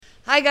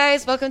Hi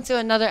guys, welcome to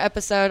another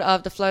episode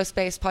of the Flow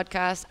Space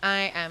podcast.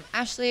 I am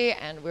Ashleigh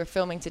and we're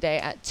filming today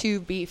at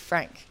To Be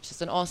Frank, which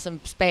is an awesome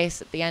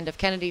space at the end of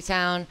Kennedy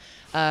Town.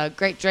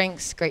 Great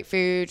drinks, great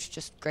food,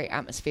 just great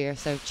atmosphere.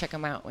 So check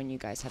them out when you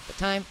guys have the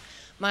time.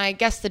 My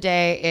guest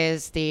today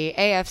is the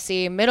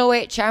AFC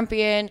middleweight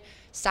champion,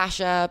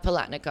 Sasha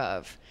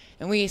Palatnikov.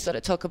 And we sort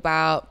of talk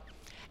about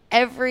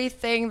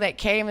everything that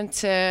came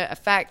into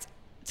effect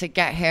to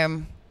get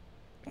him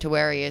to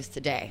where he is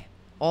today.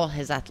 All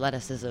his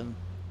athleticism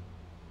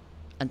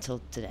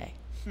until today.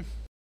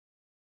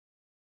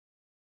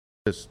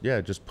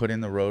 Just put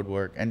in the road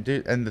work and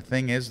the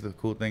thing is, the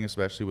cool thing,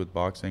 especially with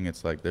boxing,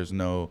 it's like there's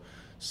no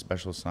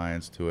special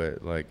science to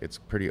it. Like, it's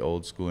pretty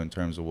old school in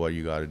terms of what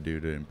you got to do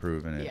to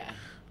improve in it. Yeah.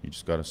 You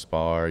just got to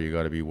spar, you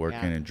got to be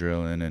working and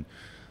drilling. And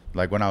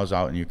like when I was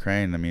out in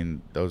Ukraine, I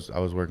mean, I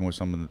was working with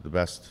some of the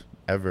best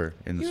ever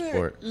in the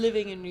sport.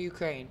 Living in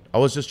Ukraine. I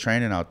was just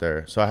training out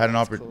there, so I had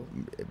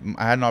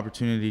an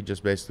opportunity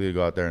just basically to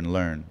go out there and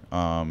learn.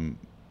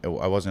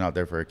 I wasn't out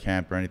there for a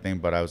camp or anything,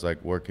 but I was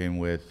like working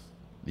with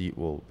the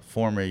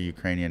former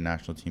Ukrainian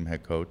national team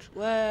head coach.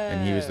 Whoa.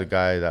 And he was the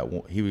guy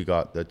that he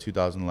got the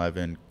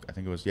 2011, I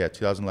think it was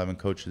 2011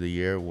 Coach of the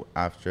Year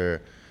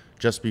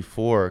just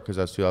before, because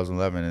that was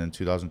 2011, and in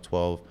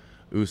 2012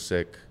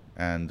 Usyk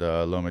and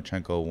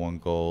Lomachenko won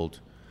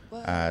gold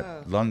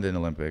at London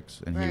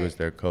Olympics, and he was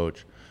their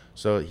coach.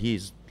 So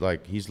he's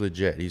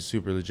legit. He's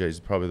super legit. He's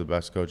probably the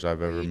best coach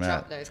I've ever met. You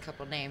drop those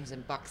couple names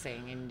in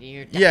boxing, and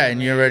you're and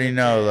you already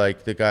know,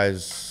 like, the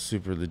guy's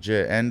super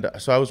legit. And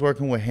so I was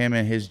working with him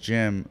in his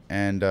gym,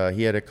 and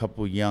he had a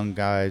couple young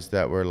guys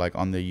that were like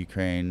on the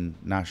Ukraine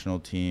national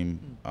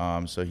team.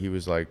 So he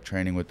was like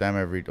training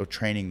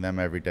them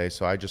every day.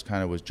 So I just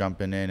kind of was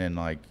jumping in and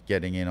like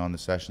getting in on the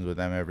sessions with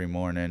them every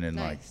morning, and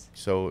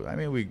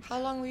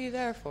How long were you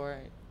there for?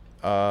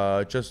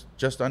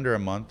 Just under a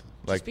month.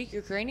 Do you speak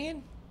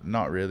Ukrainian?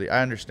 Not really.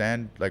 I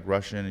understand like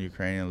Russian and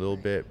Ukrainian a little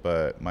bit,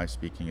 but my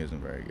speaking isn't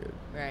very good.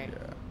 Right.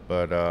 Yeah.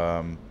 But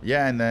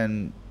and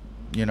then,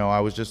 I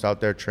was just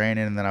out there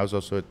training, and then I was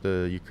also at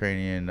the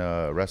Ukrainian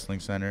wrestling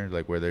center,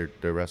 like where their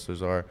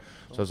wrestlers are.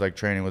 So I was like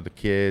training with the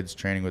kids,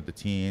 training with the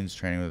teens,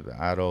 training with the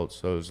adults.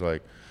 So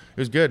it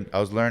was good. I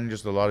was learning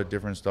just a lot of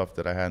different stuff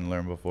that I hadn't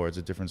learned before. It's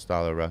a different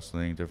style of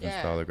wrestling, different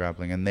style of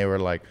grappling. And they were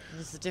like...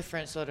 It's a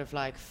different sort of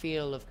like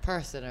feel of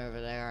person over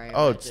there, I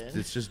imagine.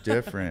 It's just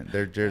different.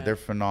 They're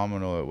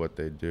phenomenal at what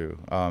they do.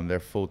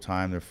 They're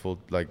full-time.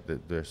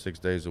 They're 6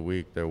 days a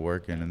week. They're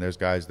working. And there's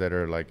guys that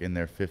are like in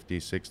their 50s,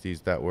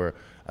 60s that were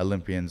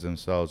Olympians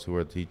themselves who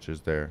were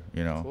teachers there,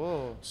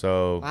 Cool.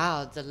 So...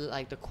 Wow,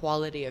 the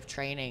quality of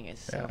training is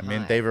so high. I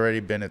mean, they've already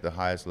been at the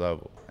highest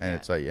level. And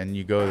it's like, and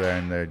you go there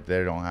and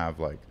they don't have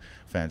like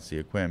fancy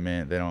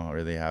equipment. They don't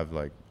really have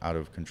like out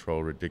of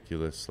control,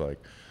 ridiculous like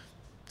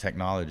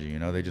technology.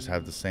 They just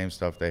have the same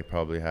stuff they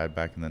probably had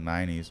back in the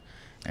 90s,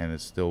 and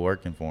it's still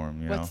working for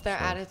them. What's their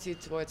attitude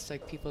towards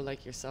like people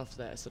like yourself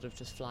that sort of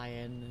just fly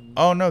in? And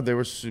oh no, they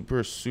were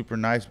super, super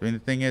nice. I mean, the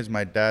thing is,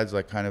 my dad's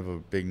like kind of a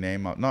big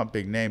name, not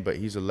big name, but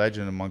he's a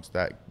legend amongst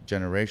that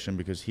generation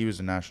because he was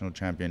a national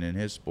champion in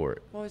his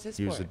sport. What was his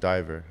sport? He was a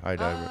high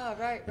diver. Ah,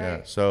 right.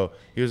 Yeah, so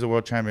he was a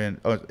world champion.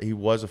 He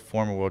was a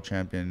former world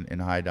champion in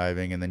high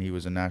diving, and then he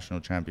was a national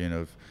champion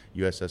of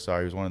USSR.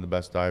 He was one of the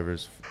best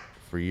divers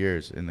for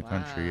years in the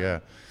country.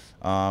 Yeah.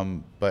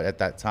 But at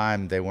that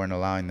time, they weren't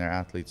allowing their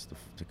athletes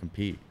to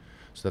compete.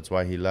 So that's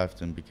why he left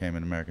and became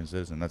an American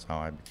citizen. That's how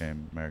I became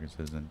an American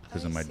citizen,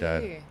 because of my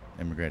dad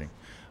immigrating.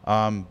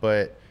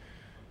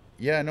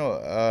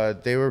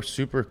 They were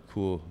super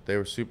cool. They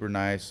were super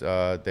nice.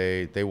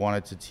 They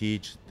wanted to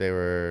teach.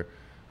 So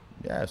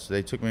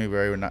they took me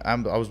I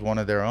was one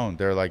of their own.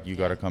 They're like, you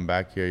got to come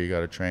back here. You got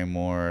to train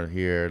more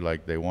here.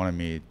 Like, they wanted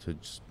me to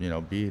just,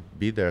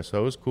 be there. So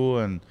it was cool.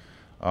 And,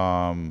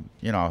 I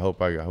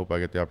hope I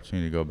get the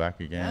opportunity to go back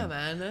again. Yeah,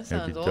 man, that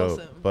sounds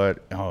awesome.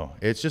 But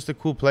it's just a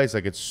cool place.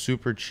 Like, it's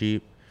super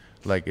cheap.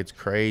 Like, it's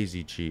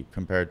crazy cheap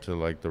compared to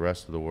like the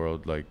rest of the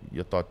world. Like,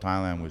 you thought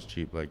Thailand was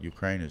cheap. Like,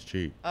 Ukraine is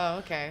cheap. Oh,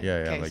 okay. Yeah.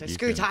 Okay, like, so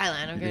screw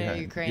Thailand. I'm going to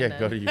Ukraine. Yeah,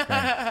 go to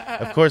Ukraine.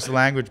 Of course, the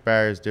language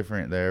barrier is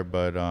different there,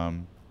 but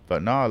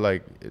no,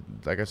 like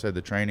I said,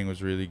 the training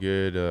was really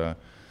good.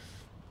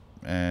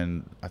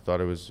 And I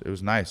thought it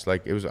was nice.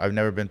 Like, I've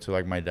never been to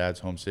like my dad's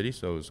home city,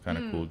 so it was kind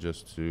of cool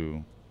just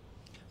to.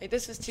 Wait,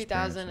 this was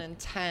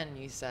 2010,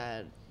 you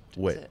said.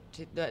 What?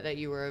 That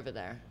you were over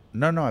there.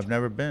 No, I've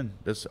never been.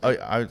 It's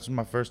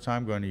my first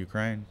time going to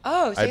Ukraine.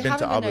 Oh, so I've been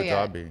to Abu there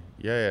yet? Dhabi.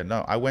 Yeah.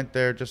 No, I went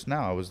there just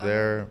now. I was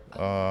there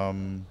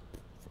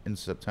in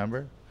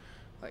September.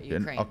 What,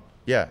 Ukraine?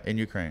 In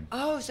Ukraine.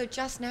 Oh, so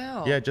just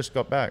now? Yeah, just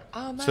got back.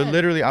 Oh, man. So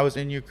literally, I was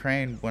in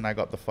Ukraine when I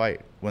got the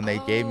fight. When they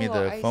gave me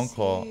the phone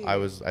call, I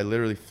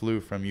literally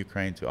flew from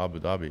Ukraine to Abu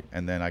Dhabi,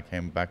 and then I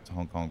came back to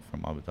Hong Kong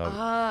from Abu Dhabi.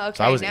 Ah, okay.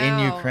 So I was in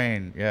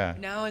Ukraine, yeah.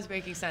 Now it's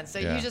making sense. So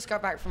you just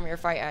got back from your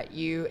fight at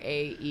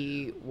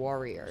UAE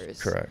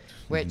Warriors. Correct.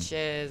 Which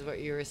is what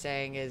you were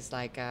saying is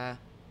like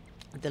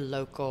the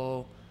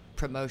local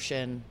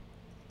promotion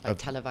like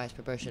televised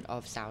promotion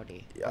of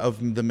Saudi.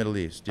 Of the Middle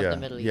East, Of yeah. the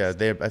Middle Yeah,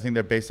 East. I think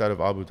they're based out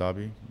of Abu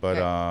Dhabi, but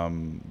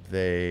Okay.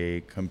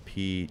 they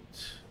compete,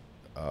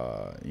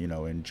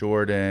 in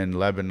Jordan,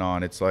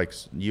 Lebanon. It's like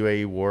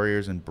UAE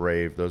Warriors and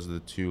Brave. Those are the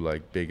two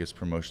like biggest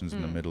promotions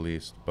in the Middle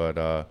East. But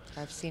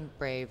I've seen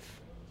Brave.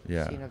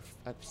 yeah,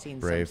 I've seen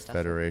Brave some stuff. Of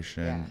it.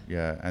 Federation,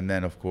 yeah, and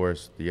then of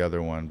course the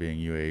other one being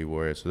UAE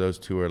Warriors. So those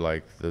two are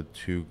like the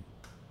two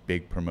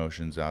big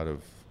promotions out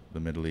of the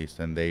Middle East,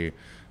 and they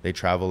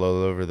travel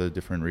all over the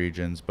different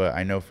regions. But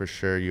I know for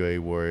sure UAE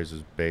Warriors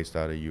is based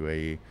out of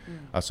UAE,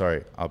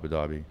 Abu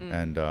Dhabi,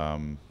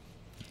 and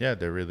yeah,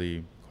 they're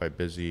really quite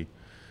busy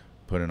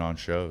putting on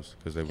shows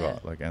because they've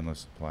got like endless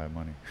supply of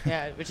money.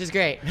 Yeah, which is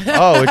great.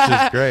 Oh, which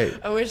is great.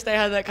 I wish they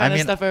had that kind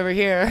of stuff over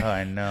here. Oh,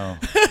 I know.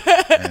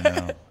 I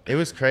know. It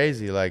was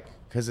crazy, like,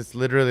 because it's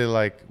literally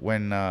like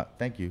when,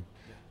 thank you.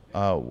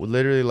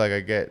 Literally, like,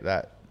 I get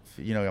that,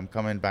 I'm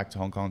coming back to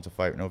Hong Kong to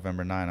fight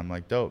November 9. I'm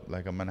like, dope.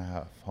 Like, I'm going to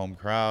have home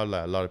crowd,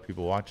 like, a lot of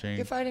people watching.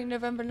 You're fighting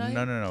November 9th?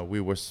 No.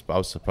 I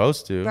was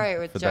supposed to. Right,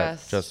 with for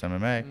Just. That Just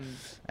MMA.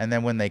 And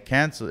then when they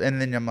canceled,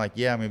 and then I'm like,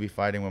 yeah, I'm going to be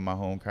fighting with my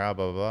home crowd,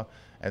 blah, blah, blah.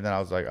 And then I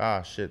was like,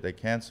 shit, they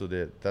canceled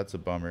it. That's a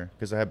bummer.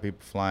 Because I had people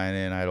flying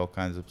in. I had all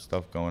kinds of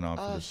stuff going on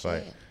for this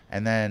fight.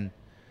 And then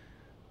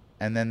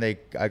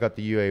I got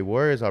the UA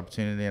Warriors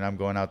opportunity, and I'm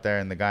going out there,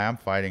 and the guy I'm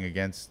fighting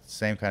against,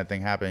 same kind of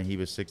thing happened. He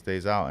was 6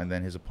 days out, and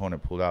then his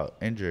opponent pulled out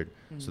injured.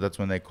 So that's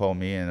when they called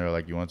me, and they're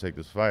like, you want to take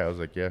this fight? I was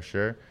like, yeah,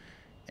 sure.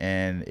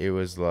 And it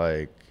was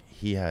like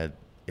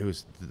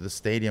the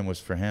stadium was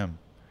for him.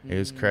 It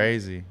was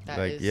crazy.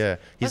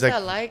 What's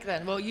that like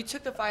then? Well, you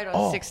took the fight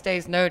on 6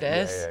 days'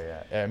 notice.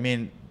 Yeah. I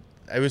mean,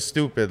 it was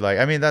stupid. Like,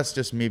 I mean, that's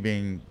just me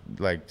being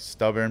like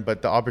stubborn,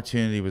 but the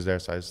opportunity was there,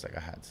 so I was like, I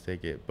had to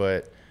take it.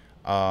 But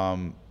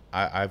I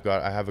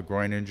have a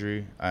groin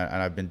injury,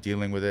 and I've been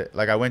dealing with it.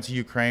 Like, I went to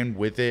Ukraine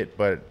with it,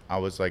 but I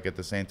was like at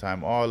the same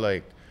time,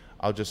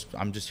 I'm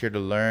just here to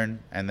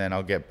learn, and then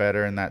I'll get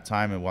better in that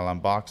time, and while I'm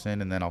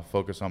boxing, and then I'll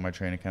focus on my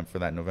training camp for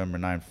that November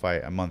 9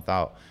 fight a month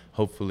out.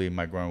 Hopefully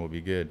my groin will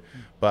be good.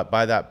 But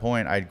by that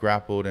point, I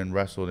grappled and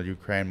wrestled in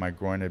Ukraine. My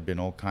groin had been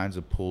all kinds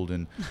of pulled,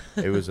 and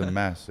it was a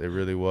mess. It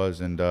really was.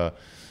 And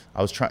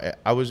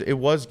it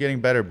was getting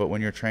better, but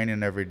when you're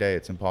training every day,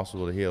 it's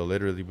impossible to heal.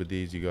 Literally with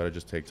these, you got to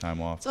just take time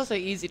off. It's also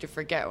easy to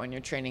forget when you're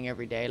training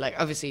every day. Like,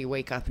 obviously you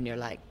wake up and you're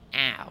like,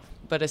 ow.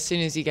 But as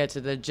soon as you get to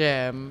the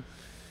gym,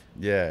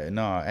 yeah,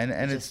 no,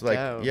 and it's like,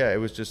 go. yeah, it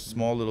was just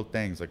small little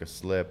things, like a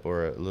slip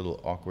or a little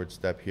awkward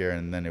step here,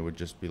 and then it would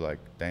just be like,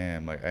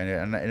 damn, like,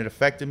 and it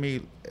affected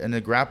me in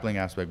the grappling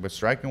aspect, but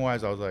striking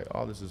wise, I was like,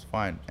 oh, this is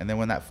fine. And then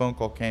when that phone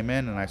call came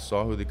in and I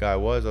saw who the guy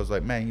was, I was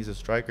like, man, he's a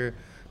striker.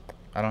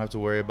 I don't have to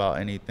worry about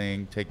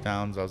anything,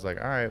 takedowns. I was like,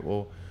 all right,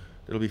 well,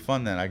 it'll be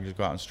fun then. I can just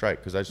go out and strike,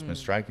 because I've just been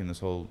striking this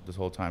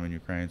whole time in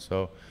Ukraine.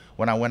 So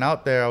when I went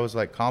out there, I was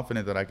like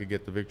confident that I could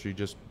get the victory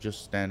just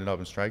standing up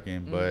and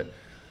striking, but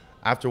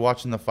after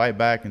watching the fight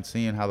back and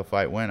seeing how the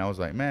fight went, I was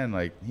like, man,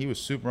 like, he was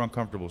super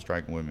uncomfortable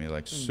striking with me,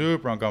 like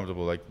super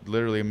uncomfortable. Like,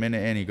 literally a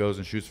minute in, he goes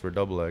and shoots for a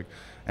double leg,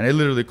 and it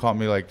literally caught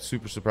me like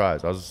super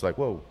surprised. I was just like,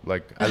 whoa,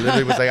 like, I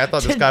literally was like, I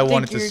thought this guy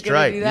wanted to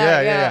strike.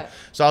 Yeah.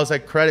 So I was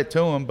like, credit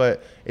to him,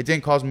 but it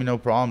didn't cause me no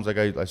problems. Like,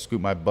 I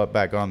scooped my butt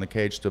back on the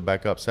cage to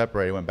back up,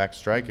 separate, went back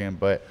striking,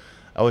 but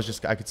I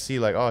could see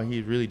like, oh,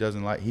 he really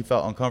doesn't like. He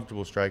felt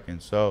uncomfortable striking.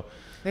 So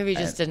maybe you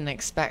just didn't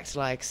expect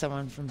like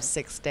someone from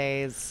 6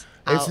 days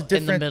out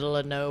in the middle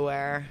of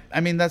nowhere.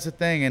 I mean, that's the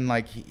thing, and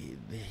like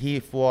he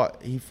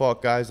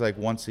fought guys like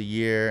once a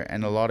year,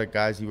 and a lot of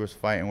guys he was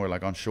fighting were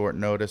like on short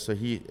notice. So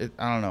I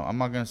don't know. I'm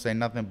not gonna say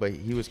nothing, but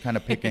he was kind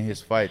of picking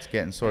his fights,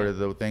 getting sort of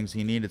the things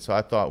he needed. So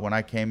I thought when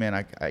I came in,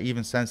 I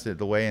even sensed it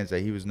the weigh-ins that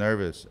he was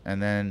nervous,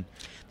 and then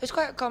there's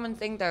quite a common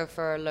thing though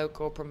for a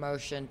local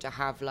promotion to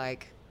have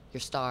like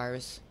your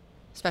stars,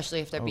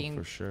 especially if they're being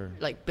for sure.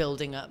 like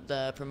building up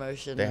the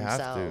promotion they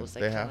themselves.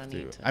 They have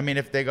to. I mean,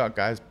 if they got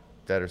guys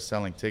that are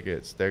selling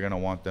tickets, they're gonna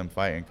want them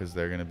fighting because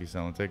they're gonna be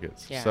selling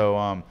tickets.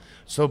 Yeah.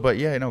 But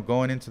yeah,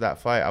 going into that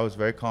fight, I was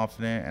very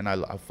confident, and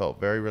I felt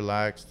very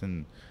relaxed,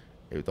 and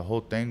the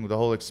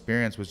whole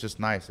experience was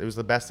just nice. It was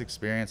the best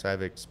experience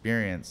I've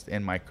experienced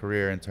in my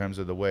career in terms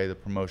of the way the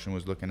promotion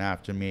was looking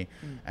after me,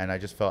 and I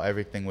just felt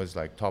everything was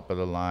like top of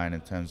the line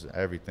in terms of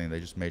everything. They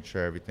just made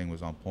sure everything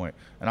was on point,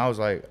 and I was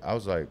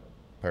like,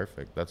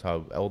 perfect. That's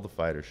how all the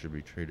fighters should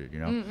be treated,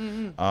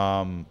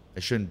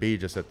 It shouldn't be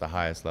just at the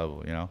highest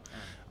level, You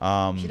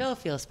should all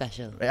feel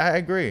special. I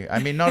agree. I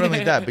mean, not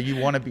only that, but you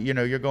want to be,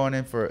 you're going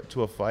in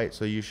to a fight,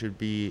 so you should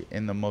be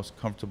in the most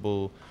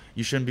comfortable.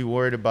 You shouldn't be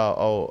worried about,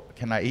 oh,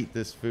 can I eat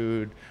this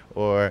food,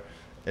 or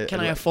can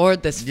I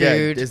afford this food?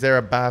 Yeah, is there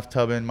a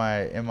bathtub in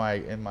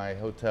my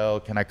hotel?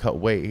 Can I cut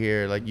weight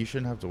here? Like, you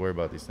shouldn't have to worry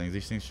about these things.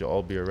 These things should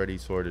all be already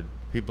sorted.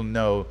 People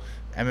know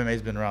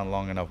MMA's been around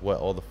long enough what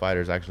all the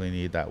fighters actually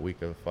need that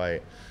week of the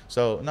fight.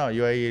 So no,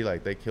 UAE,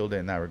 like, they killed it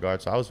in that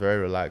regard. So I was very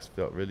relaxed,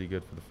 felt really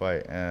good for the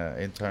fight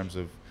in terms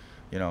of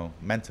you know,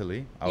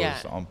 mentally, I Yeah.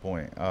 was on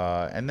point.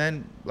 And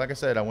then, like I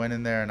said, I went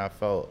in there and I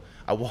felt,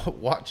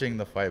 watching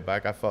the fight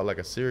back, I felt like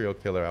a serial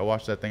killer. I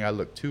watched that thing, I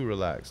looked too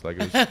relaxed. Like,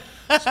 it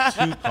was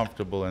too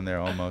comfortable in there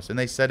almost. And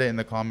they said it in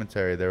the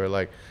commentary. They were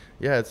like,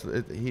 yeah,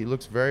 he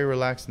looks very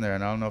relaxed in there,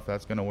 and I don't know if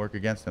that's going to work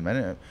against him.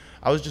 And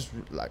I was just,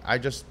 like,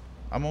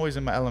 I'm always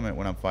in my element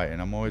when I'm fighting.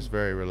 I'm always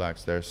very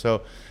relaxed there.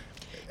 So,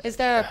 is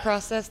there a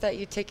process that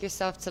you take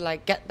yourself to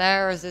like get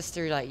there, or is this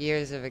through like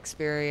years of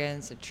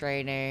experience and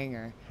training,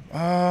 or?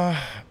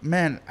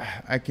 Man,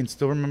 I can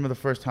still remember the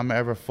first time I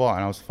ever fought,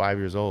 and I was 5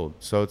 years old.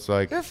 So it's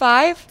like You're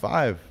 5?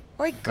 5.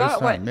 Oh my First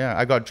God! What? time, yeah,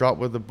 I got dropped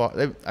with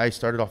I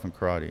started off in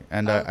karate,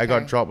 and I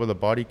got dropped with a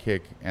body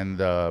kick, and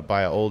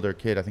by an older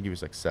kid. I think he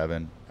was like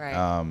 7. Right.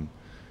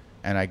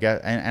 And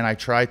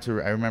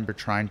I remember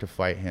trying to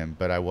fight him,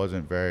 but I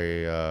wasn't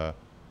very, I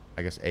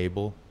guess,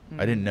 able.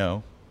 I didn't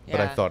know, but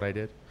I Yeah. thought I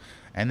did.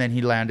 And then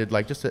he landed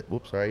like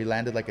he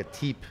landed like a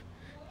teep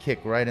kick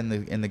right in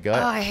the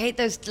gut. Oh, I hate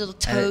those little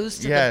toes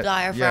to yeah, the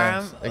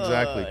diaphragm. Yeah,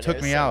 exactly. Oh, Took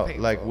they're me so out,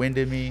 painful. like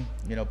winded me,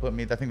 you know, put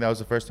me. I think that was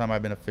the first time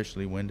I've been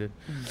officially winded.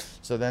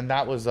 So then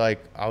that was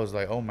like, I was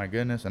like, oh my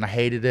goodness, and I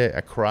hated it.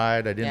 I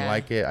cried. I didn't Yeah.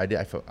 like it.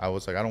 I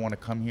was like, I don't want to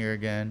come here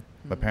again.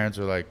 My parents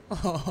were like,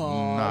 Oh,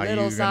 nah,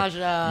 little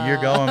Sasha.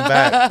 you're going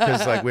back,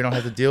 because like we don't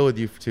have to deal with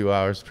you for 2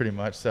 hours pretty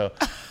much. So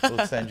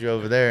we'll send you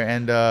over there.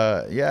 And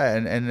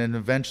and then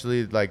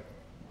eventually, like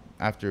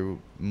after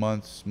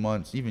months,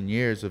 even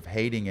years of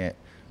hating it,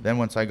 then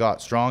once I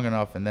got strong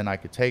enough and then I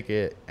could take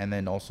it and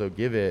then also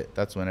give it,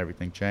 that's when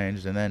everything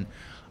changed. And then,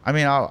 I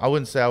mean, I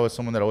wouldn't say I was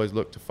someone that always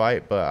looked to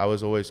fight, but I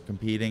was always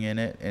competing in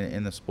it,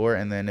 in the sport.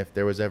 And then if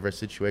there was ever a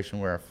situation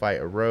where a fight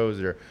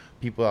arose or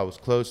people I was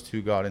close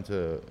to got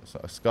into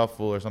a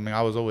scuffle or something,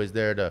 I was always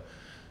there to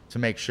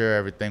make sure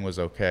everything was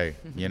okay,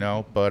 you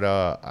know. But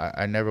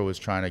I never was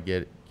trying to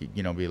get,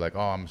 you know, be like, oh,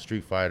 I'm a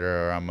street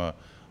fighter, or I'm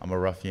a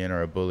ruffian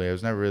or a bully. I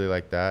was never really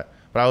like that.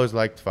 But I always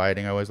liked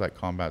fighting. I always liked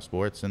combat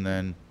sports. And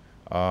then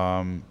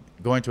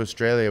going to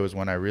Australia was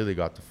when I really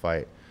got to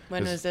fight.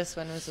 When was this?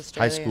 When was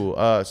Australia? High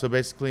school. So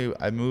basically,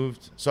 I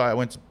moved. So I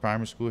went to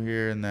primary school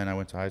here, and then I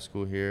went to high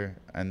school here,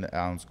 and the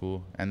Allen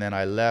School, and then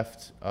I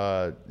left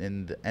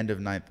in the end of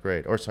 9th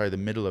grade, or sorry, the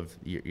middle of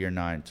year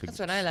 9. That's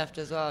when I left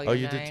as well. Oh, year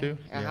you did 9. too?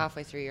 Yeah,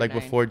 halfway through year like 9.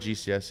 before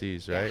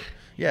GCSEs, right?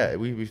 Yeah,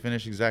 we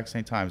finished exact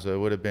same time, so it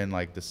would have been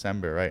like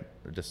December, right?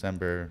 Or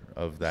December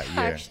of that year.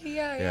 Actually,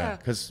 yeah.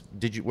 Because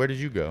where did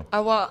you go?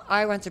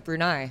 I went to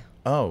Brunei.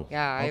 Oh.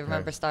 Yeah, I okay.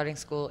 remember starting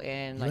school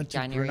in You like went to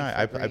January. Brunei.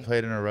 I February.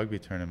 played in a rugby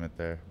tournament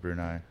there,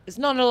 Brunei. It's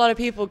not a lot of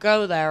people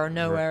go there or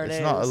know where it is.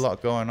 It's not a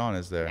lot going on,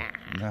 is there?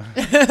 Nah.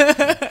 No.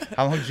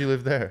 How long did you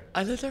live there?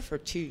 I lived there for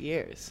 2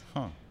 years.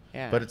 Huh.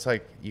 Yeah. But it's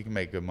like you can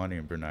make good money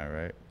in Brunei,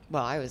 right?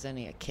 Well, I was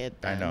only a kid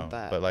then. I know,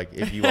 But like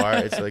if you are,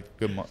 it's like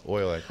good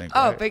oil, I think.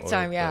 oh, right? big Oil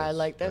time, yeah. place.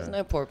 Like, there's Yeah.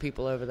 no poor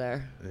people over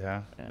there.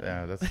 Yeah, Yeah.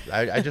 yeah. That's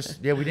I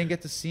just we didn't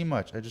get to see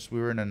much. We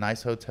were in a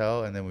nice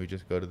hotel, and then we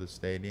just go to the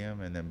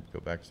stadium and then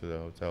go back to the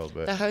hotel.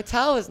 But The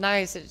hotel was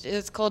nice.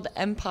 It's called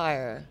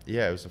Empire.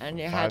 yeah, it was And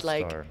you 5 had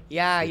like, star.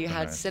 yeah, you Super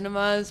had nice.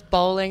 cinemas,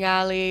 bowling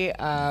alley,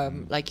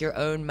 like your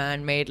own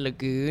man-made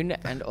lagoon,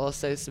 and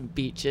also some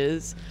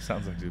beaches.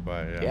 Sounds like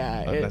Dubai. Yeah.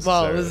 Yeah, it was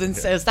Unnecessarily,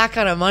 insane. It's that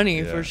kind of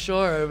money Yeah. for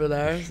sure over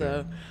there. For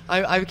So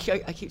sure.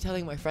 I keep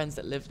telling my friends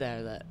that live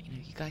there that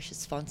you guys should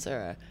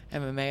sponsor a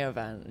MMA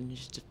event and you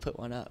should just put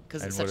one up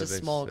because And it's what such a do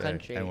they small say?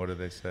 country. And what do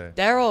they say?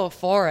 They're all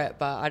for it,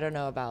 but I don't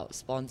know about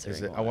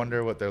sponsoring. I one.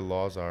 wonder what their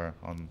laws are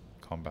on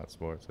combat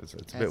sports. It's a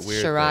bit It's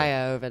weird.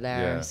 Sharia over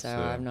there, Yeah, so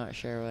so- I'm not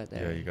sure what Yeah,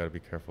 they're. you got to be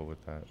careful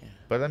with that. Yeah.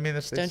 But I mean,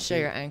 if Just they don't show see-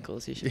 your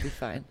ankles. You should be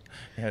fine.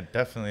 Yeah,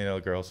 definitely no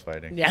girls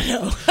fighting. Yeah,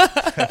 no.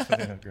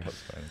 Definitely no girls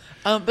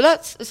fighting. But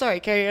that's sorry,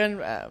 carry on.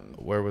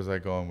 Where was I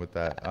going with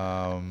that?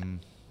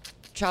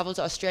 Travel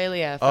to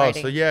Australia. Oh,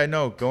 Fighting. so yeah,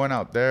 no, going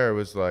out there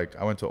was like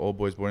I went to old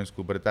boys boarding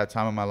school, but at that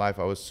time in my life,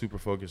 I was super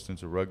focused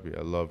into rugby.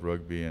 I loved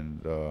rugby,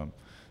 and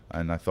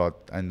I thought,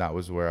 and that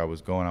was where I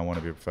was going. I wanted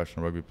to be a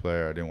professional rugby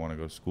player. I didn't want to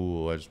go to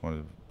school. I just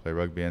wanted to play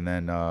rugby, and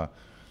then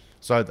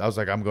so I was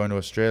like, I'm going to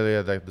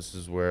Australia. Like this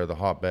is where the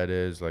hotbed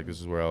is. Like this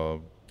is where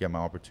I'll get my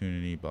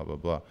opportunity. Blah blah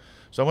blah.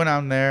 So I went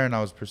out there and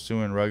I was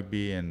pursuing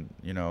rugby, and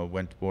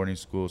went to boarding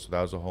school. So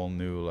that was a whole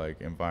new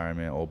like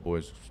environment, old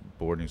boys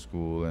boarding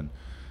school, and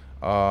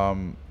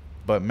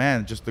but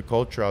man, just the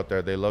culture out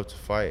there, they love to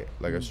fight.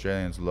 Like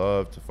Australians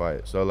love to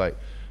fight. So like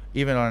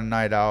even on a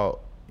night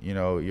out, you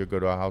go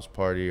to a house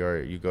party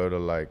or you go to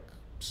like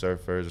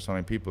surfers or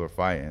something, people are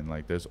fighting.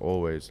 Like there's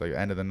always like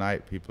end of the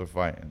night, people are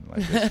fighting.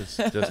 Like it's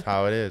just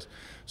how it is.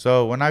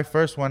 So when I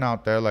first went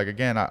out there, like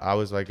again, I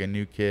was like a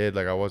new kid.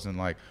 Like I wasn't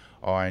like,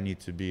 oh, I need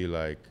to be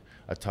like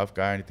a tough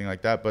guy or anything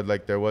like that. But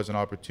like there was an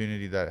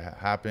opportunity that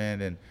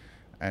happened,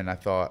 and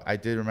I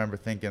did remember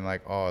thinking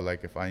like, oh,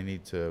 like if I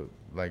need to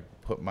like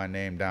put my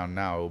name down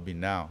now, it will be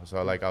now.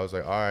 So like I was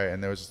like, all right.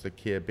 And there was just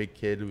a big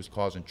kid who was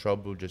causing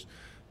trouble, just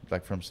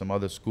like from some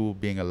other school,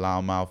 being a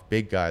loudmouth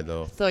big guy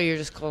though. I thought you were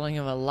just calling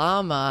him a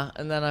llama,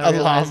 and then I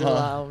realized a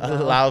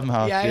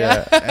loudmouth.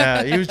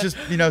 Yeah. He was just,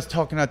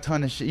 talking a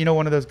ton of shit.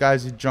 One of those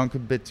guys who drunk a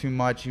bit too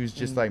much. He was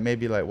just like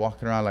maybe like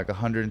walking around like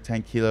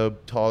 110 kilo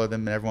taller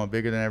than everyone,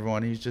 bigger than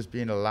everyone. He's just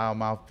being a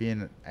loudmouth,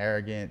 being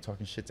arrogant,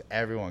 talking shit to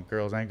everyone,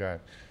 girls and guys.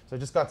 So it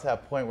just got to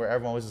that point where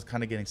everyone was just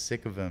kind of getting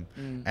sick of him.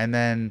 And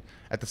then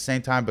at the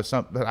same time, but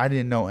I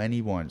didn't know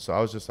anyone. So I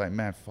was just like,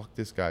 man, fuck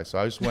this guy. So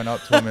I just went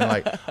up to him and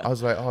like, I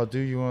was like, oh,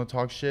 dude, you want to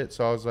talk shit?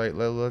 So I was like,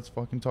 let's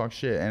fucking talk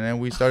shit. And then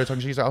we started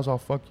talking shit. He's like, I was all,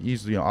 fuck you.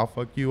 I'll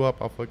fuck you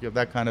up. I'll fuck you up.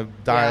 That kind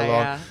of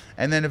dialogue. Yeah.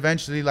 And then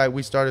eventually like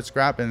we started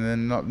scrapping.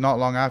 And then not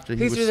long after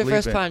he was sleeping. Who threw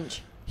the first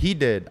punch? He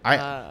did.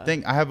 I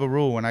think I have a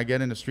rule when I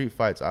get into street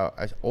fights.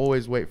 I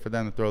always wait for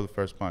them to throw the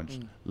first punch.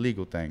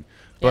 Legal thing.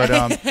 But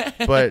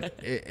but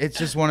it's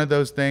just one of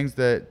those things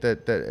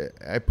that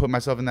I put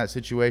myself in that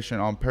situation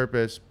on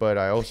purpose. But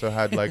I also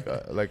had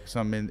like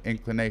some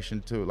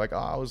inclination to like,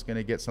 I was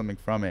gonna get something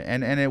from it,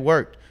 and it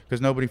worked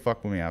because nobody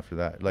fucked with me after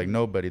that. Like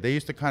nobody. They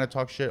used to kind of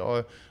talk shit.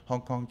 Oh,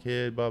 Hong Kong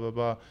kid, blah blah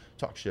blah,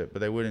 talk shit, but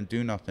they wouldn't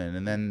do nothing.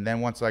 And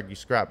then once like you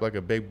scrap like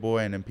a big boy,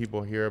 and then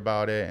people hear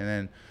about it, and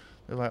then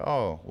they're like,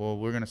 oh, well,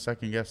 we're gonna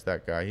second guess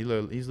that guy. He's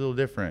a little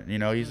different,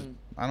 He's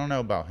I don't know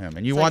about him,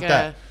 and you want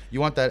that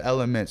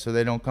element so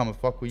they don't come and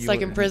fuck with you. It's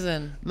like in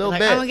prison, little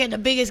bit. I'm gonna get the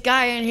biggest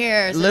guy in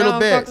here. So little no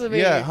bit, fucks with me,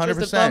 yeah, 100%.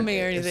 Just to bum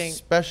me or anything.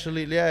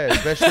 Especially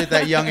at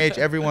that young age,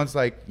 everyone's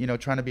like,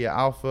 trying to be an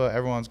alpha.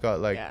 Everyone's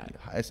got like,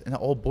 it's an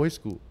old boys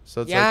school,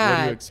 so it's like,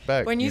 what do you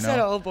expect? When you said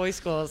old boys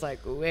school, I was like,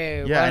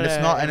 whoa. Yeah,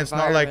 and it's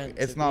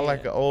not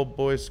like an old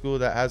boys school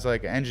that has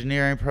like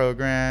engineering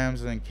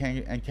programs and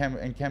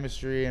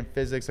chemistry and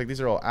physics. Like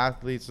these are all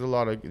athletes. There's a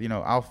lot of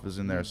alphas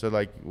in there. So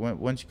like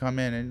once you come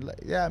in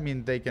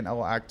and they can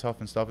all act tough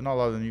and stuff, and not a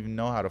lot of them even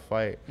know how to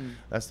fight.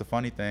 That's the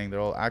funny thing. They're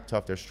all act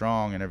tough, they're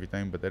strong and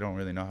everything, but they don't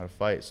really know how to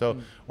fight. So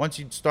once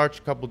you start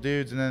a couple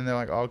dudes, and then they're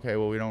like, okay,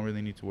 well, we don't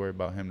really need to worry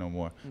about him no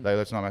more. Like,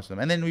 let's not mess with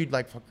him. And then we'd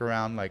like fuck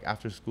around like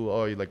after school.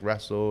 Oh, you like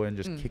wrestle and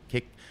just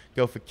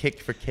go for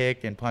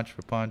kick and punch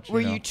for punch. Were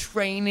you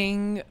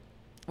training?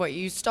 What,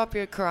 you stop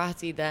your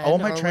karate then? All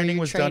my training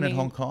was done in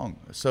Hong Kong.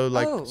 So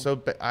like, so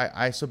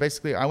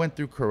basically I went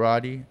through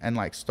karate and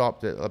like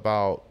stopped at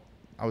about,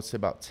 I would say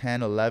about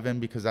 10, 11,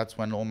 because that's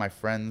when all my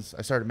friends,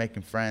 I started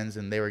making friends,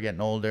 and they were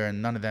getting older,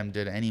 and none of them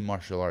did any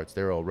martial arts.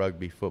 They were all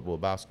rugby, football,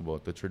 basketball,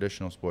 the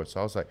traditional sports. So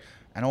I was like,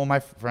 and all my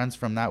friends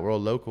from that were all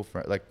local,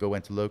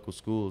 went to local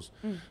schools.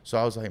 So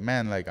I was like,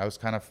 man, like I was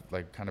kind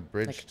of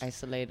bridged. Like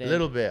isolated. A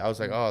little bit. I was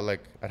like, oh,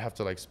 like I'd have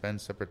to like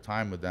spend separate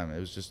time with them. It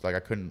was just like I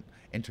couldn't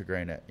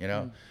integrate it,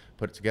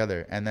 put it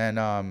together. And then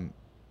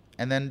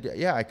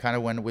I kind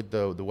of went with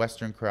the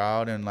Western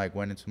crowd and like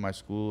went into my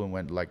school and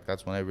went like,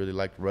 that's when I really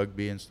liked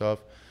rugby and stuff.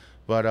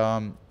 But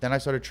then I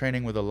started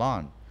training with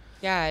Alon.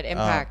 Yeah, at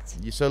Impact.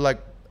 So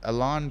like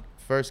Alon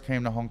first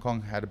came to Hong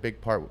Kong, had a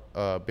big part,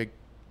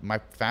 my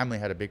family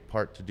had a big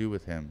part to do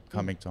with him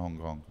coming to Hong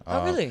Kong.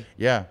 Oh, really?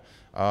 Yeah.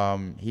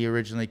 He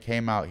originally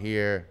came out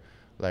here,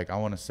 like I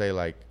want to say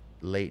like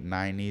late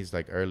 90s,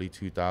 like early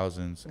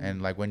 2000s.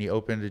 And like when he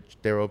opened it,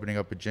 they were opening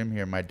up a gym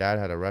here. My dad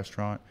had a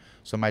restaurant.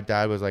 So my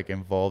dad was like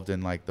involved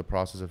in like the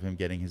process of him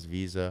getting his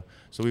visa.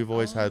 So we've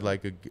always had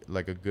like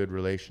a good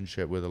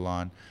relationship with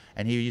Alon,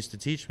 and he used to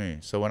teach me.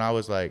 So when I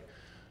was like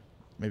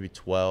maybe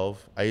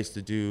 12, I used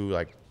to do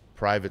like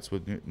privates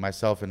with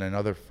myself and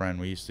another friend.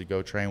 We used to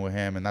go train with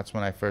him, and that's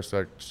when I first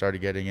started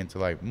getting into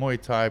like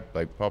Muay Thai,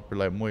 like proper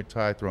like Muay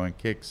Thai, throwing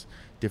kicks,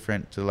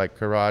 different to like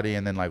karate,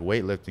 and then like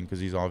weightlifting, because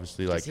he's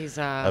obviously like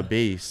a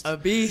beast. A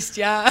beast,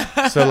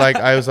 yeah. So like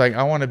I was like,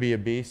 I want to be a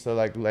beast, so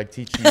like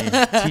teach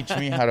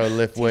me how to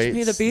lift weights. Teach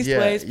me the beast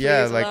ways, please.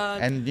 Yeah, like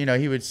Alon.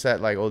 And he would set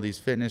like all these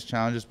fitness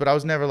challenges, but I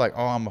was never like,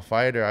 oh, I'm a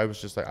fighter. I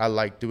was just like, I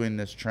like doing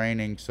this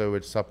training, so it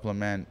would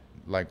supplement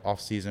like off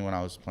season when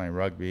I was playing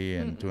rugby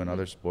and doing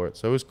other sports.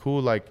 So it was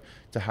cool like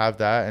to have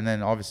that. And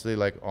then obviously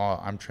like,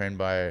 oh, I'm trained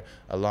by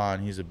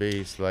Alon, he's a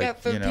beast. Like, yeah,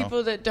 for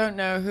people that don't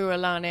know who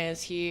Alon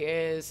is, he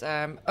is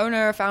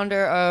owner,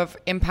 founder of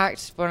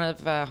Impact, one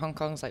of Hong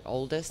Kong's like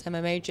oldest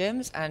MMA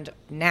gyms, and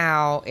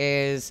now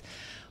is,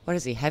 what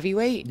is he,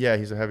 heavyweight? Yeah,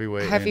 he's a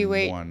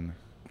heavyweight one.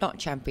 Not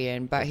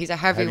champion, but he's a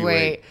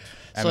heavyweight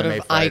sort MMA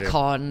of fighter.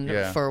 Icon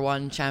for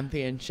one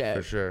championship.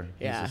 For sure.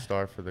 Yeah. He's a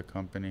star for the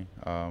company.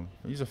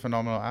 He's a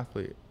phenomenal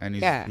athlete, and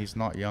he's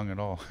not young at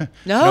all.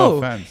 No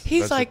offense.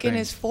 He's That's like in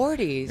his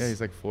 40s. Yeah,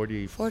 he's like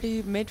 40,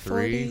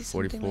 mid-40s,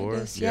 44.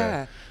 Like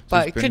yeah. So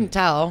but he couldn't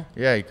tell.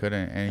 Yeah, he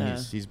couldn't, and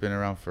he's been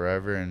around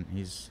forever, and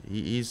he was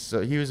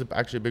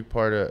actually a big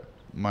part of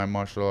my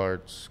martial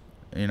arts,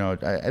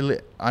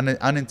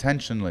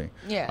 unintentionally.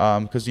 Yeah.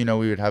 Because we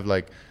would have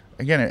like,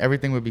 again,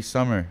 everything would be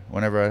summer.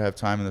 Whenever I'd have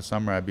time in the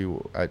summer, I'd be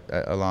at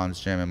Alon's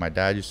gym, and my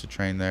dad used to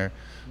train there.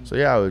 So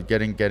yeah, I was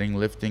getting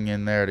lifting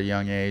in there at a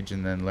young age,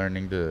 and then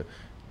learning to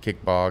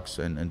kickbox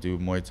and do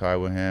Muay Thai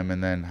with him,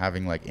 and then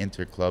having like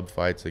inter-club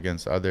fights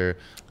against other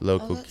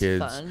local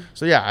kids. Fun.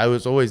 So yeah, I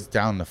was always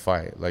down to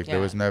fight. Like I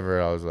was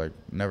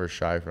never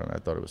shy from it. I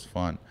thought it was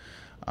fun.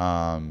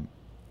 And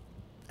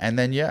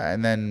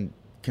then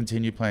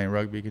continued playing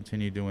rugby,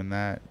 continued doing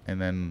that,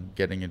 and then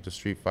getting into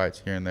street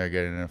fights here and there,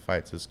 getting into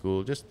fights at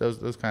school, just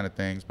those kind of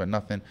things, but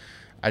nothing.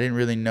 I didn't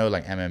really know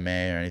like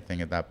MMA or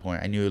anything at that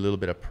point. I knew a little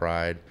bit of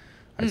Pride.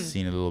 I'd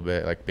seen a little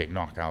bit, like big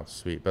knockouts,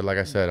 sweet. But like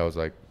I said, I was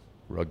like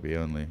rugby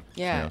only.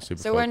 Yeah. You know,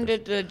 super so focused. when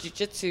did the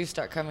jiu-jitsu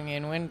start coming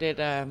in? When did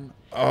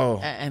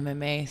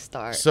MMA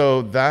start?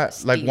 So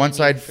that like once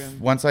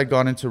Stealing I'd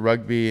gone into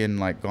rugby and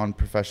like gone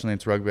professionally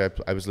into rugby,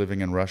 I was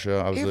living in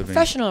Russia. You're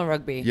professional in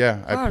rugby?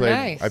 Yeah,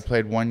 Nice. I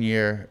played 1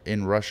 year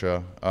in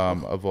Russia,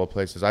 of all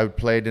places. I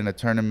played in a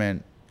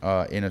tournament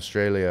in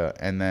Australia,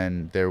 and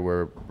then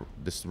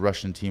this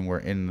Russian team were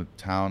in the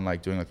town,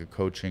 like doing like a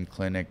coaching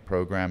clinic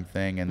program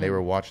thing, and they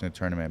were watching the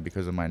tournament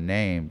because of my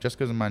name, just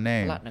because of my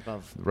name,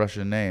 Palatnikov.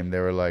 Russian name. They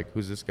were like,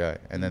 "Who's this guy?"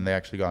 And then they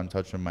actually got in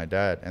touch with my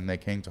dad, and they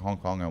came to Hong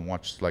Kong and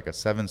watched like a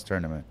sevens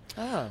tournament.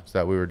 So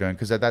that we were doing,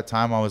 because at that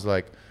time I was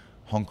like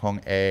Hong Kong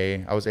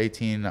A. I was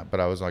 18, but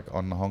I was like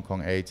on the Hong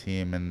Kong A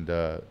team and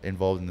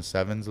involved in the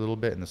sevens a little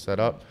bit in the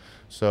setup.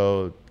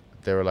 So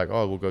they were like,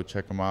 "Oh, we'll go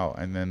check them out."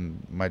 And then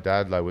my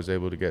dad like was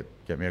able to get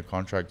me a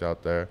contract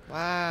out there.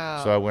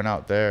 Wow. So I went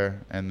out there,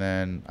 and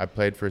then I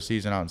played for a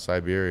season out in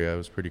Siberia. It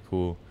was pretty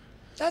cool.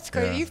 That's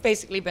great. Yeah. You've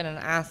basically been an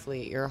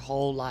athlete your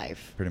whole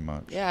life. Pretty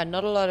much. Yeah,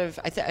 not a lot of,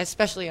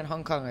 especially in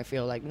Hong Kong, I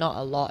feel like not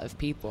a lot of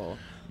people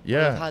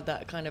have had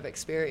that kind of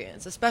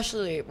experience.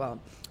 Especially, well,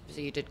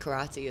 obviously you did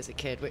karate as a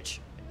kid, which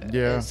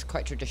is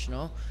quite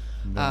traditional.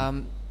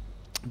 Yeah.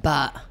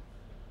 But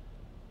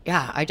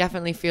yeah, I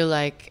definitely feel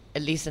like,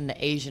 at least in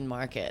the Asian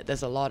market,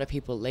 there's a lot of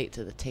people late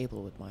to the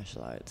table with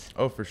martial arts.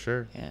 Oh, for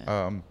sure.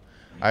 Yeah.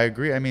 I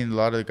agree. I mean, a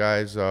lot of the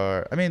guys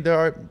are. I mean,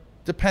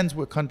 depends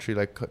what country.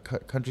 Like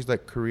countries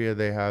like Korea,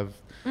 they have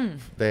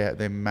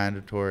they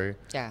mandatory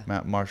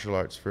martial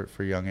arts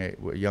for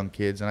young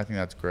kids, and I think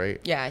that's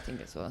great. Yeah, I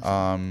think it's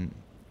awesome.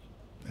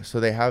 So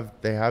they have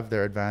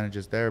their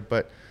advantages there,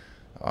 but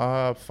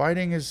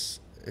fighting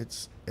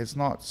it's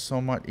not so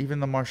much. Even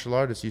the martial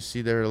artists, you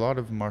see there are a lot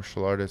of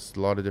martial artists, a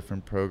lot of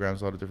different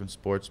programs, a lot of different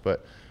sports,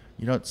 but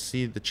you don't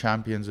see the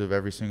champions of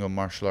every single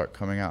martial art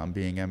coming out and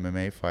being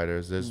MMA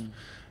fighters.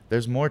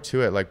 There's more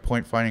to it. Like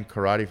point fighting,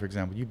 karate, for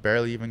example, you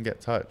barely even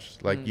get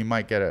touched. Like you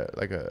might get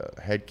a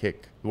head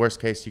kick. Worst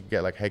case, you could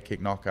get like head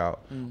kick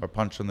knockout or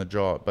punch on the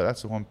jaw, but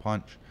that's the one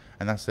punch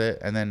and that's it.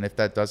 And then if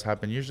that does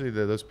happen, usually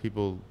those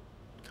people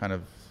kind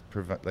of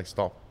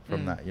stop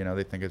from that. You know,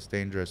 they think it's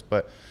dangerous.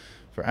 But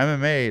for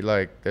MMA,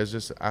 like there's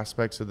just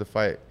aspects of the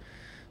fight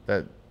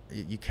that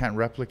you can't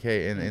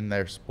replicate in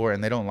their sport,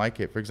 and they don't like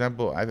it. For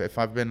example, if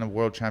I've been a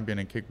world champion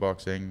in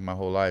kickboxing my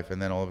whole life,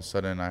 and then all of a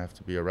sudden I have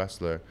to be a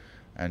wrestler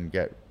and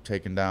get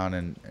taken down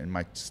and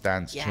my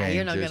stance changes.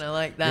 You're not going to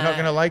like that. You're not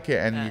going to like it,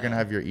 and you're going to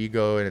have your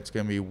ego, and it's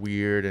going to be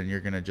weird, and you're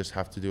going to just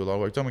have to do a lot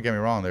of work. Don't get me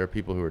wrong, there are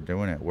people who are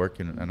doing it,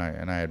 working, and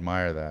I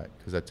admire that,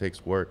 because that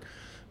takes work.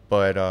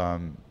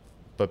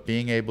 But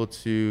being able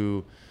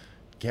to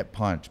get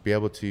punched, be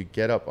able to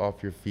get up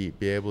off your feet,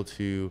 be able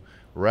to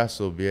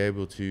wrestle, be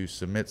able to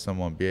submit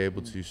someone, be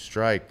able to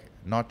strike,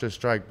 not just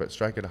strike, but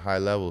strike at a high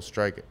level,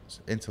 strike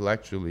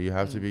intellectually. You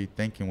have to be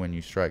thinking when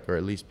you strike, or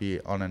at least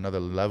be on another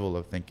level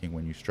of thinking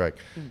when you strike.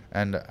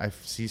 And I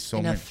see so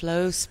many. In a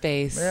flow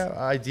space. Yeah,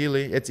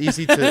 ideally. It's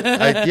easy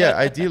to,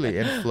 ideally,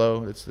 in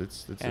flow. It's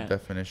a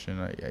definition,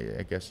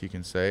 I guess you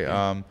can say.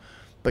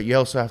 But you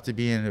also have to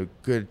be in a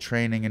good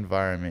training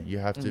environment. You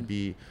have to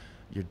be,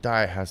 your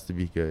diet has to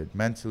be good.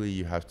 Mentally,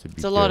 you have to be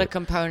It's a lot of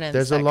components.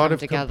 There's a lot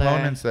of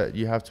components that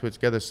you have to put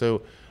together.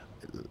 So,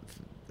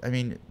 I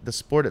mean, the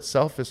sport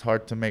itself is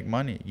hard to make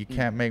money. You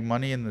can't make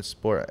money in the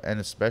sport, and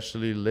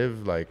especially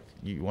live like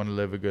you want to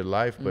live a good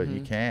life, but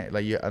you can't,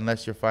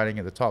 unless you're fighting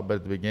at the top. But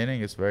at the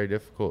beginning, it's very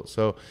difficult.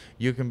 So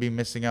you can be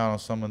missing out on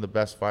some of the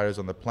best fighters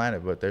on the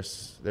planet, but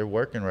they're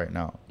working right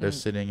now. They're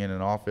sitting in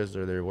an office,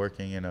 or they're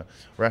working in a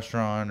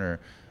restaurant,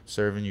 or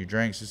serving you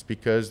drinks, just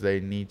because they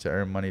need to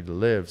earn money to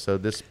live. So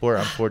this sport,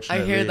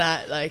 unfortunately, I hear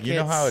that. Like, you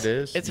know how it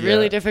is. It's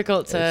really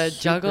difficult to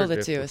juggle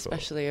the two,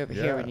 especially over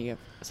here when you have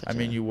such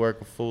you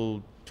work a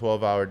full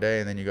 12-hour day,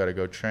 and then you got to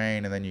go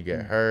train, and then you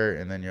get hurt,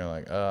 and then you're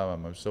like, oh,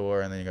 I'm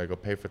sore, and then you got to go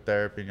pay for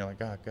therapy, and you're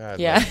like, oh God.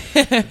 Yeah.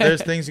 Like,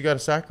 there's things you got to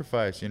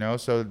sacrifice, you know.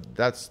 So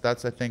that's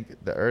I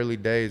think the early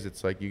days.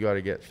 It's like you got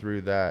to get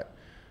through that.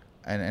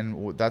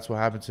 And that's what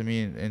happened to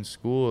me in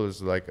school.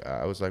 Is like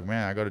I was like,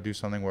 man, I got to do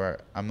something where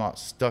I'm not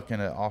stuck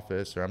in an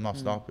office, or I'm not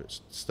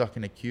stuck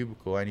in a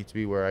cubicle. I need to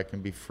be where I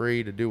can be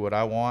free to do what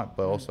I want,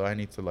 but also I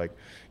need to like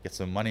get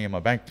some money in my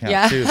bank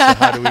account too. So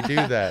how do we do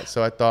that?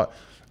 So I thought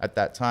at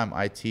that time,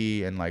 IT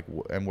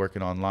and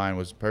working online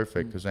was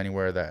perfect, because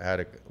anywhere that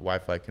had a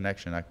Wi-Fi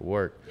connection, I could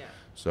work. Yeah.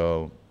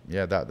 So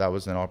yeah, that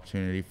was an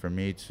opportunity for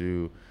me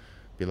to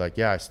be like,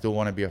 yeah, I still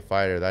want to be a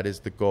fighter. That is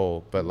the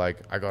goal, but like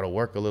I got to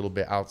work a little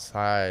bit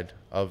outside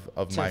of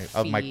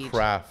my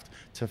craft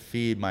to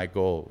feed my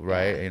goal,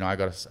 right? Yeah. You know, I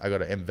got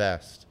to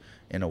invest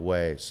in a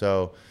way.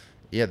 So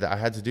yeah, I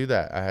had to do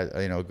that. I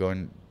had,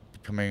 going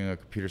becoming a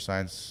computer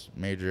science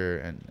major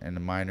and a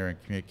minor in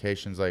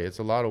communications, like it's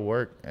a lot of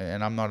work,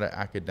 and I'm not an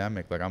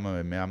academic. Like I'm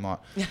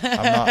not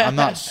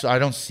I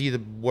don't see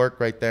the work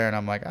right there, and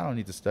I'm like, I don't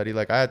need to study.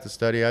 Like I had to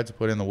study, I had to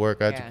put in the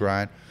work, I had to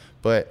grind.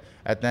 But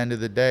at the end of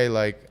the day,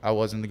 like I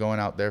wasn't going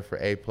out there for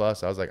A+.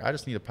 I was like, I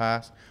just need to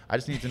pass. I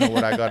just need to know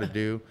what I got to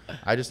do.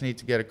 I just need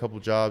to get a couple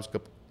jobs,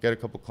 get a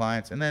couple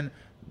clients, and then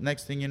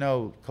next thing you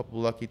know, a couple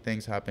lucky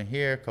things happen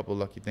here, a couple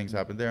lucky things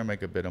happen there,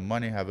 make a bit of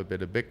money, have a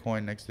bit of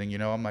Bitcoin. Next thing you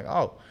know, I'm like,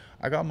 oh,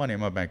 I got money in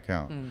my bank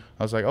account.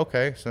 I was like,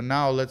 okay, so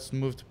now let's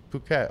move to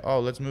Phuket. Oh,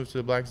 let's move to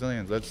the Black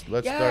Zillions. Let's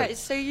start. Yeah,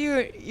 so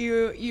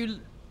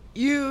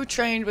you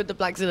trained with the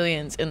Black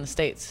Zillions in the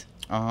States.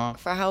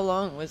 For how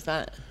long was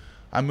that?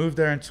 I moved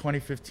there in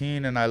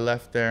 2015 and I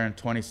left there in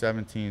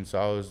 2017. So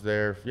I was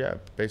there,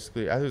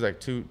 basically, I think it was like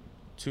two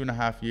and a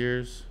half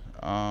years.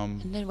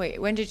 And then wait,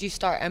 when did you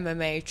start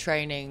MMA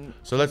training?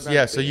 So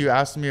so you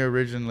asked me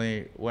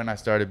originally when I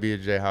started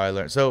BJJ how I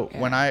learned. So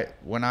when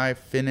I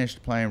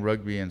finished playing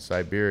rugby in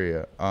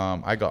Siberia,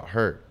 I got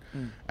hurt,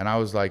 and I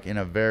was like in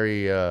a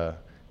very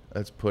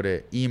let's put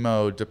it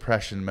emo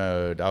depression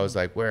mode. I was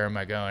like, where am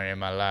I going in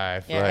my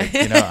life? Like,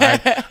 you know,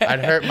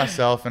 I'd hurt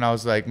myself, and I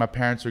was like, my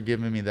parents were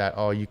giving me that,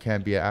 oh, you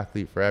can't be an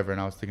athlete forever,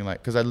 and I was thinking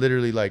like, because I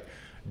literally like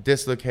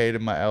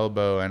dislocated my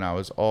elbow, and I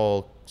was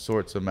all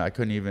sorts of, I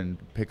couldn't even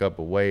pick up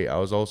a weight. I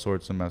was all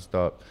sorts of messed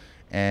up,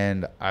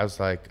 and I was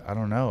like, I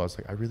don't know. I was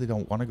like, I really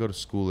don't want to go to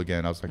school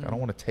again. I was like, I don't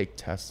want to take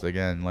tests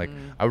again. Like,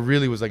 I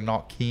really was like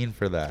not keen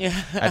for that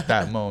at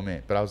that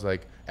moment. But I was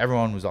like,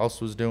 everyone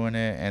was doing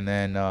it, and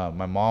then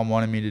my mom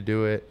wanted me to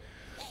do it.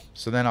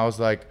 So then I was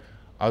like,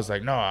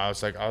 no. I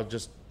was like, I'll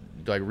just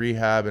like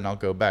rehab and I'll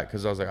go back,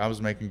 because I was like, I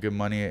was making good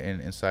money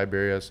in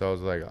Siberia, so I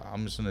was like,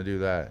 I'm just gonna do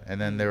that.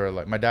 And then they were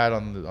like, my dad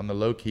on the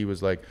low key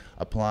was like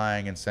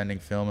applying and sending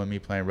film of me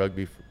playing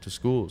rugby to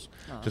schools,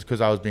 just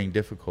because I was being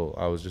difficult.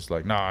 I was just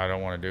like, no, I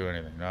don't want to do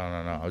anything. No.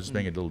 I was just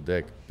being a little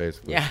dick,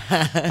 basically.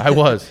 I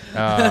was,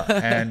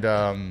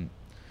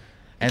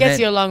 it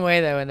gets you a long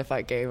way though in the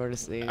fight game,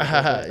 honestly.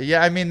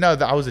 Yeah, I mean, no,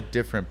 I was a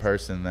different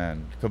person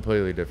then,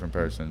 completely different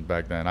person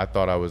back then. I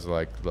thought I was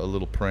like a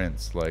little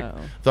prince, like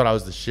thought I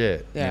was the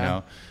shit, you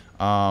know.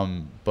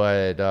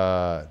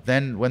 But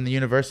then when the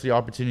university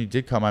opportunity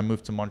did come, I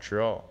moved to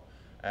Montreal,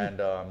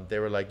 and they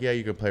were like, yeah,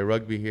 you can play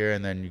rugby here,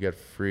 and then you get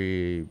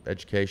free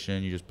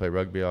education. You just play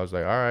rugby. I was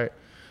like, all right.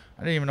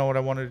 I didn't even know what I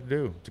wanted to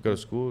do, to go to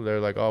school. They're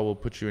like, oh, we'll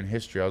put you in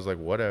history. I was like,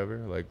 whatever.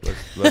 Like,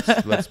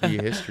 let's be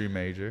a history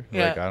major.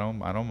 Like, I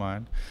don't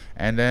mind.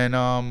 And then,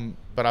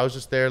 but I was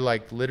just there,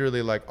 like,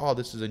 literally, like, oh,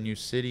 this is a new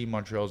city.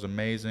 Montreal's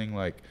amazing.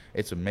 Like,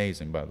 it's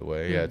amazing, by the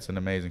way. Yeah, it's an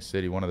amazing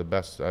city. One of the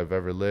best I've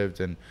ever lived,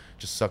 and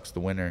just sucks the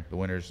winter. The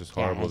winter is just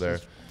horrible there.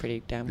 It's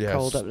pretty damn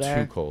cold up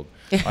there. Too cold.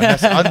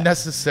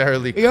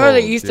 Unnecessarily cold. You're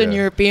the Eastern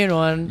European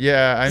one.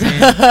 Yeah, I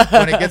mean,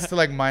 when it gets to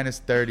like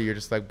 -30, you're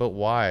just like, but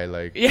why?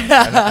 Like,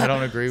 I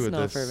don't agree with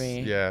not this. For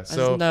me. Yeah,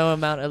 there's no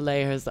amount of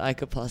layers that I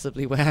could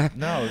possibly wear.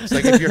 No, it's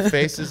like if your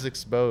face is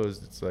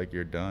exposed, it's like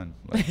you're done.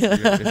 Like,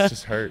 it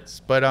just hurts.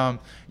 But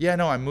yeah,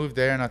 no, I moved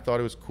there and I thought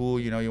it was cool.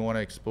 You know, you want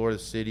to explore the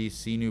city,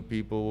 see new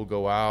people, we'll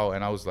go out.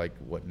 And I was like,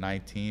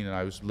 19, and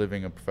I was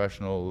living a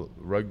professional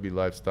rugby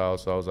lifestyle.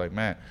 So I was like,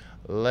 man,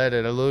 let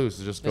it loose.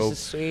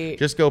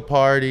 Just go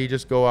party,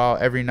 just go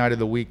out every night of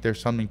the week. There's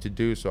something to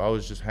do. So I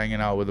was just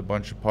hanging out with a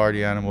bunch of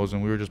party animals,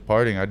 and we were just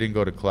partying. I didn't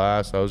go to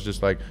class. I was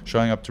just like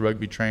showing up to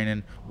rugby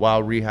training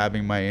while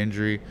rehabbing my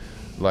injury,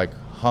 like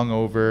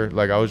hungover.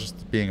 Like I was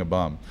just being a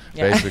bum,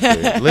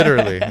 basically,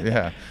 literally.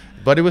 Yeah.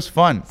 But it was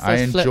fun. So I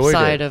enjoyed it. Flip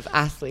side of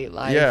athlete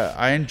life. Yeah,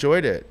 I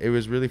enjoyed it. It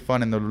was really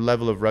fun, and the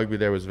level of rugby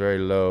there was very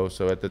low.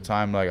 So at the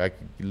time, like I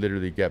could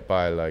literally get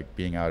by like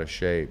being out of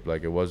shape.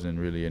 Like it wasn't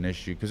really an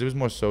issue because it was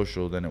more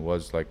social than it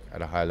was like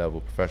at a high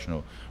level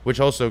professional, which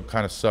also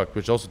kind of sucked,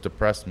 which also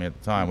depressed me at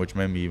the time, which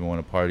made me even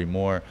want to party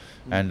more.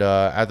 And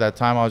at that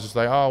time, I was just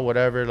like, oh,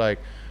 whatever, like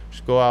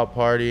just go out,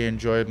 party,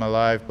 enjoy my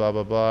life, blah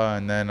blah blah.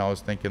 And then I was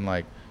thinking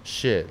like,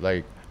 shit,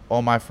 like.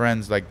 All my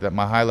friends, like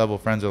my high-level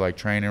friends, are like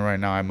training right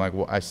now. I'm like,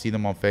 well, I see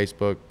them on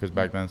Facebook because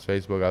back then it's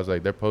Facebook. I was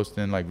like, they're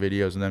posting like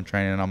videos of them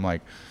training, and I'm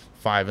like,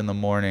 5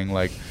 a.m,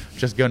 like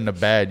just going to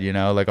bed, you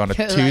know, like on a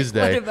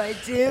Tuesday. Like, what am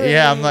I doing?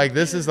 Yeah, I'm like,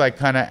 this is like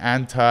kind of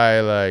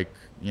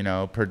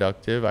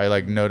productive. I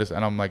like notice,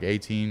 and I'm like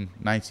 18,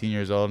 19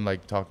 years old, and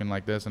like talking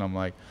like this, and I'm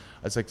like,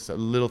 it's like a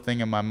little thing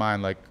in my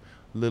mind, like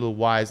little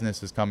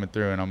wiseness is coming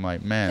through, and I'm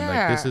like, man,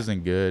 like this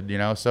isn't good, you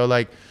know. So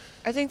like.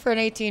 I think for an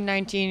 18,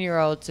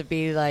 19-year-old to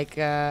be like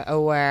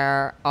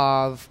aware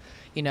of,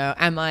 you know,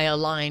 am I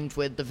aligned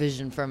with the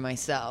vision for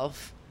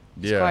myself?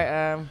 It's quite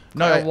a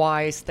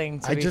wise thing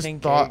to be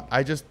thinking.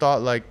 I just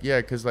thought like,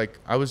 yeah, because like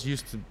I was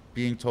used to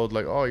being told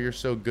like, oh, you're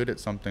so good at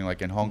something,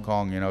 like in Hong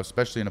Kong, you know,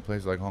 especially in a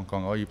place like Hong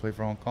Kong. Oh, you play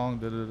for Hong Kong,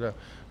 da da da,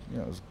 you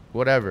know,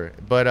 whatever.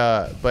 But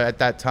at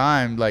that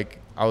time, like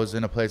I was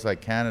in a place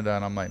like Canada,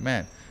 and I'm like,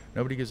 man.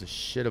 Nobody gives a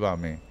shit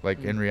about me.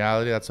 Like, in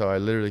reality, that's how I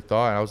literally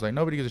thought. And I was like,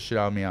 nobody gives a shit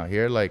about me out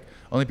here. Like,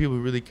 only people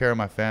who really care are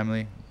my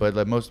family. But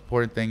the most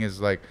important thing is,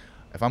 like,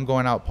 if I'm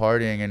going out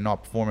partying and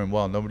not performing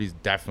well, nobody's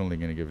definitely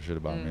going to give a shit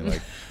about me.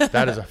 Like,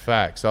 that is a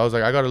fact. So I was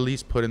like, I got to at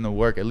least put in the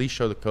work, at least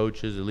show the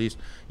coaches, at least,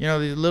 you know,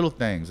 these little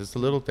things. It's the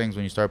little things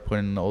when you start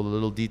putting all the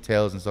little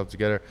details and stuff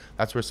together.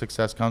 That's where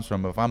success comes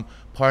from. If I'm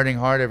partying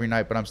hard every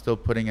night, but I'm still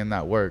putting in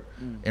that work,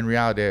 in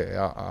reality,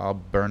 I'll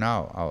burn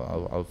out.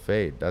 I'll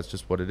fade. That's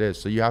just what it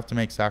is. So you have to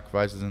make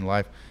sacrifices in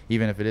life,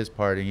 even if it is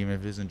partying, even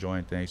if it is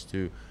enjoying things,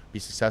 to be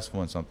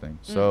successful in something.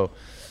 So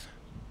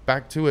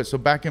back to it. So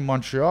back in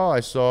Montreal, I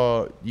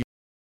saw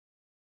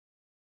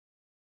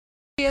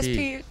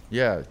GSP.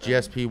 Yeah,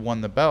 GSP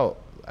won the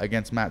belt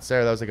against Matt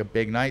Serra. That was like a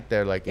big night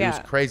there. Like, it was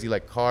crazy.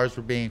 Like, cars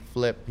were being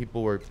flipped.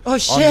 People were on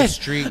the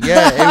street.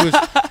 Yeah,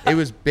 it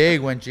was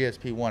big when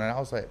GSP won. And I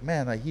was like,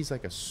 man, like, he's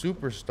like a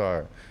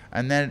superstar.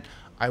 And then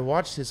I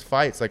watched his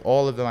fights, like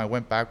all of them. I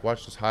went back,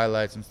 watched his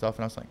highlights and stuff,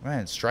 and I was like,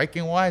 man,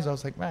 striking wise, I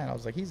was like,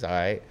 he's all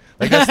right.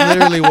 Like, that's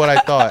literally what I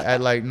thought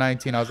at like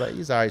 19. I was like,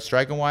 he's all right.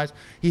 Striking wise,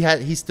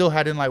 he still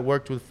hadn't like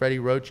worked with Freddie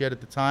Roach yet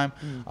at the time.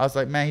 I was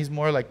like, man, he's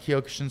more like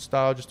Kyokushin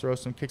style, just throw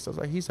some kicks. I was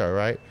like, he's all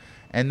right.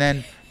 And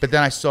then, but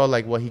then I saw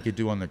like what he could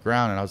do on the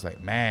ground, and I was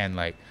like, man,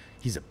 like,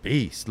 he's a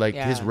beast. Like,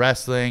 his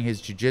wrestling,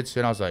 his jiu-jitsu,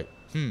 and I was like,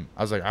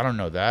 I don't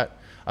know that.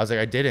 I was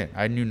like,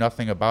 I knew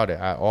nothing about it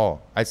at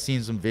all. I'd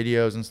seen some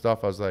videos and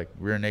stuff. I was like,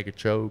 rear naked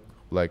choke.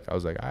 Like, I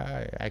was like,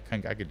 I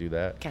could do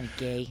that. Kind of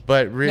gay.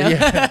 But really,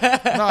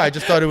 no, I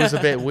just thought it was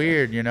a bit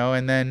weird, you know.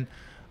 And then,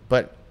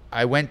 but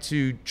I went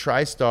to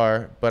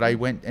TriStar, but I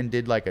went and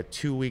did like a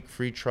 2-week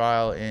free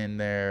trial in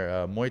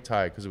their Muay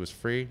Thai because it was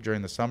free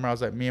during the summer. I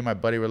was like, me and my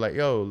buddy were like,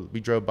 yo, we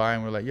drove by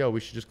and we're like, yo,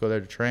 we should just go there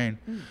to train.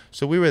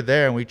 So we were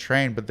there and we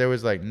trained, but there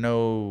was like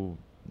no,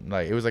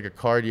 like, it was like a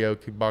cardio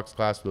kickbox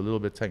class with a little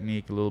bit of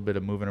technique, a little bit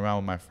of moving around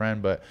with my friend.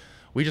 But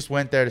we just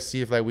went there to see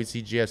if like we'd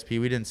see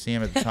GSP. We didn't see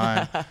him at the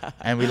time.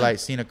 And we like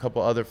seen a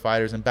couple other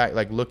fighters, and back,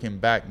 like, looking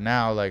back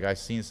now, like, I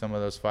seen some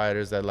of those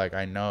fighters that like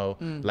I know,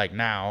 like,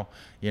 now,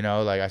 you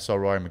know, like I saw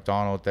Rory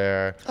McDonald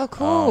there. Oh,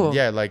 cool.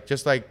 Yeah, like,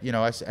 just like, you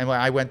know, and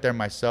I went there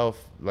myself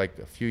like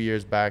a few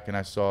years back, and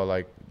I saw,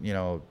 like, you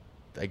know,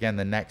 again,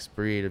 the next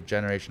breed of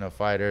generation of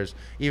fighters,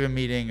 even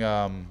meeting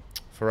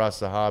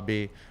Faraz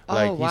Sahabi.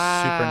 Like, he's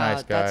super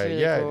nice guy. That's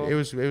really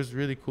cool. It was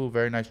really cool.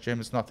 Very nice gym.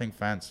 It's nothing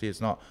fancy. It's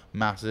not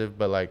massive,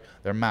 but like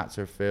their mats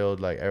are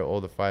filled. Like,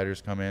 all the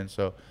fighters come in.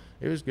 So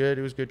it was good.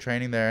 It was good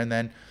training there. And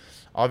then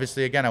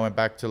obviously again, I went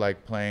back to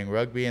like playing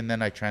rugby, and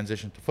then I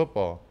transitioned to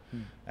football.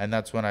 And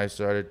that's when I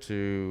started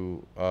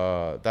to,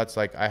 that's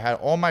like, I had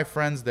all my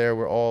friends there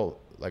were all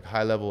like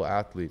high level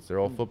athletes. They're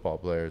all football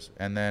players.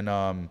 And then,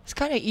 it's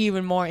kind of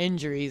even more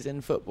injuries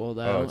in football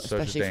though,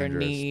 especially for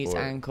knees,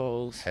 sport.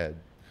 ankles. Head.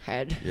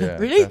 Yeah,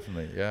 Really?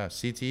 Definitely. Yeah.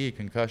 CTE,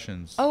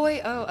 concussions. Oh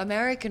wait,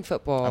 American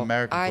football.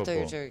 I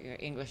thought you were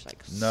English,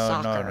 like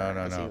soccer. No.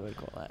 As you would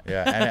call it.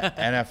 Yeah,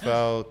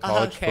 NFL,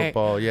 college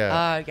football. Yeah.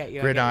 I get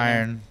you.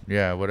 Gridiron.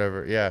 Yeah,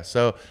 whatever. Yeah.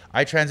 So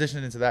I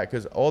transitioned into that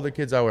because all the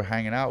kids I were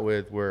hanging out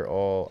with were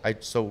all.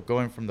 So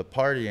going from the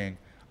partying,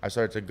 I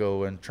started to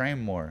go and train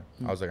more.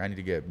 I was like, I need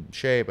to get in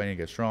shape. I need to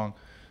get strong.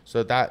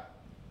 So that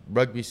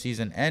rugby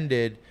season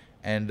ended,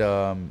 and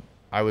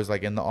I was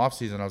like, in the off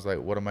season, I was like,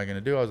 what am I going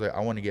to do? I was like, I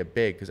want to get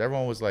big, because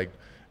everyone was like,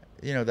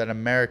 you know, that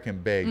American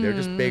big. They're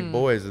just big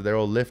boys. They're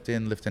all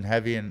lifting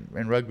heavy. And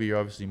in rugby, you're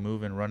obviously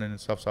moving, running and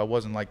stuff. So I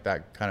wasn't like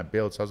that kind of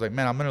build. So I was like,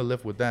 man, I'm going to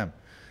lift with them.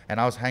 And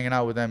I was hanging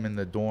out with them in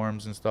the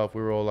dorms and stuff.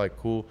 We were all like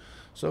cool.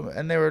 So,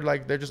 and they were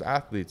like, they're just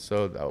athletes.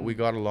 So we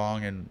got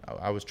along, and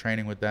I was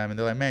training with them. And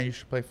they're like, man, you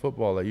should play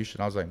football. Like, you should.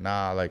 And I was like,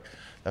 nah, like,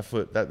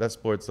 that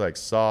sport's like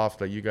soft.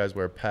 Like, you guys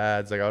wear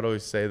pads. Like, I would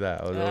always say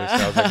that. I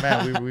was like,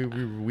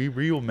 man, we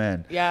real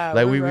men. Yeah.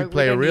 Like, we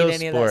play a real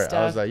sport.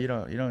 I was like, you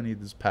don't need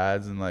these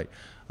pads. And like,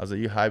 I was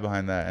like, you hide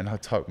behind that. And I'll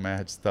talk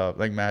mad stuff,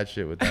 like mad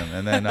shit with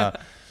them.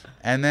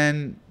 And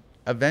then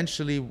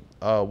eventually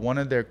one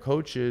of their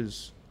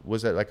coaches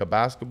was at like a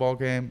basketball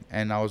game,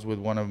 and I was with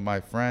one of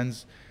my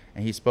friends,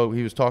 and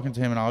he was talking to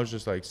him, and I was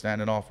just like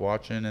standing off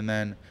watching. And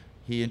then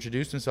he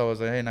introduced himself. I was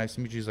like, hey, nice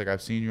to meet you. He's like,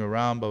 I've seen you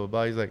around, blah, blah,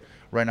 blah. He's like,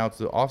 right now it's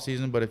the off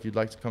season, but if you'd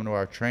like to come to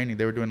our training,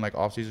 they were doing like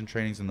off season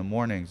trainings in the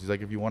mornings. He's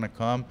like, if you want to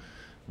come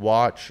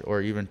watch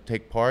or even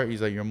take part,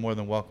 he's like, you're more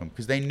than welcome.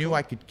 Because they knew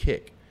I could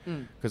kick,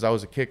 because I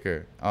was a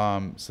kicker.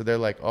 So they're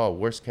like, oh,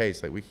 worst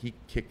case, like he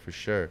could kick for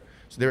sure.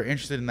 So they were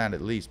interested in that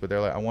at least, but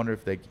they're like, I wonder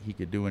if he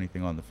could do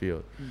anything on the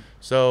field.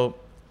 So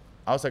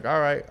I was like, all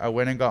right. I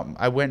went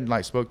and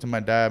like spoke to my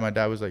dad. My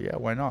dad was like, yeah,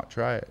 why not?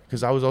 Try it.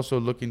 Because I was also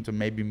looking to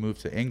maybe move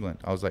to England.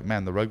 I was like,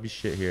 man, the rugby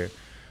shit here.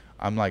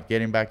 I'm like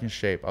getting back in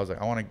shape. I was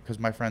like, I want to, because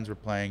my friends were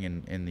playing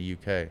in the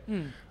UK.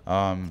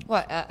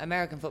 What,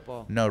 American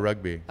football? No,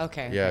 rugby.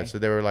 Okay. Yeah, okay. So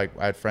they were like,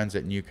 I had friends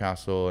at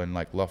Newcastle and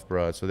like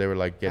Loughborough. So they were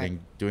like doing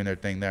their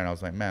thing there. And I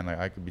was like, man, like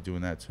I could be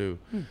doing that too.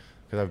 Because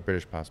I have a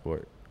British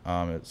passport.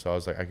 So I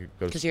was like, I could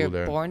go to school there. Because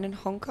you're born in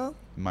Hong Kong?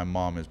 My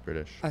mom is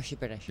British. Oh, she's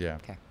British. Yeah.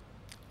 Okay.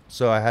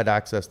 So I had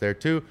access there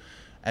too.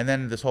 And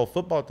then this whole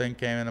football thing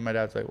came in, and my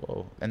dad's like,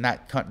 whoa. And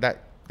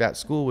that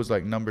school was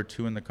like number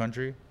 2 in the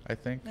country, I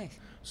think. Nice.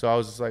 So I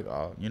was just like,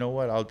 oh, you know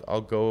what?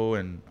 I'll go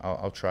and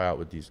I'll try out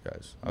with these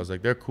guys. I was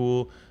like, they're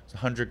cool. It's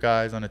 100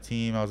 guys on a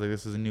team. I was like,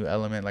 this is a new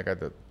element. Like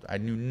I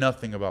knew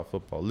nothing about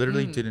football.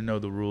 Literally didn't know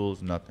the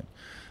rules, nothing.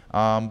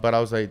 But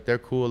I was like, they're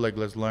cool. Like,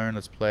 let's learn,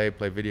 let's play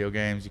video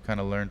games. You kind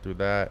of learn through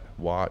that,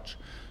 watch.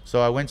 So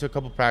I went to a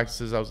couple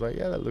practices. I was like,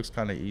 yeah, that looks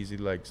kind of easy.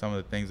 Like some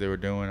of the things they were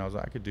doing, I was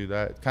like, I could do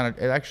that.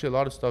 It actually, a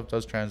lot of stuff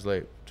does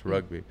translate to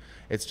rugby.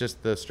 It's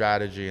just the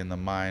strategy and the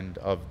mind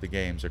of the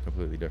games are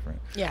completely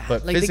different. Yeah,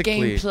 but like the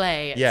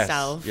gameplay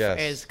itself yes,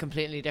 is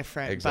completely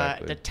different.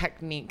 Exactly. But the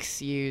techniques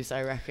used,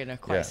 I reckon, are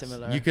quite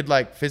similar. You could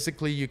like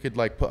physically, you could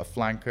like put a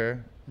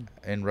flanker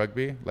in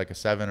rugby, like a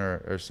 7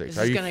 or 6. This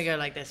is gonna go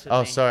like this with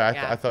me. Sorry,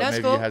 I thought that's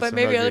maybe cool, you had but some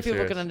maybe rugby other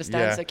people experience. can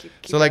understand. Yeah. So keep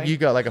so like going. you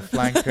got like a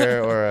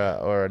flanker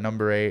or a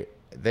number 8.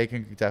 They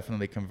can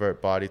definitely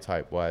convert body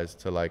type wise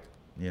to like,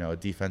 you know, a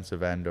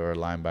defensive end or a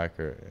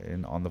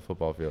linebacker on the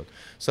football field.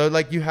 So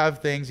like you have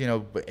things, you know,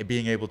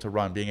 being able to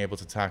run, being able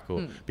to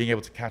tackle, being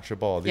able to catch a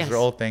ball. These are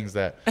all things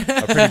that are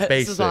pretty basic.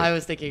 This is what I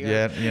was thinking of.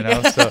 Yeah, you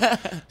know.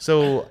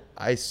 So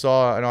I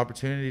saw an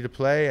opportunity to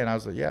play, and I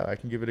was like, yeah, I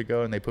can give it a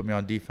go. And they put me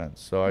on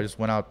defense. So I just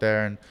went out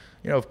there, and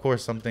you know, of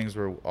course, some things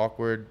were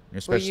awkward,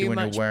 especially when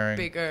you're wearing.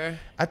 Bigger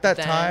at that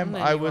time,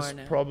 I was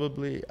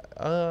probably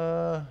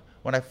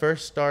when I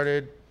first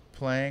started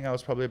playing, I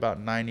was probably about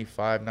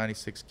 95,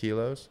 96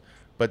 kilos.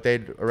 But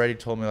they'd already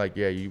told me, like,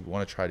 yeah, you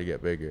want to try to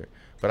get bigger.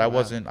 But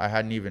I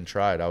hadn't even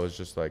tried. I was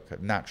just,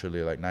 like,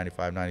 naturally, like,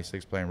 95,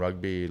 96 playing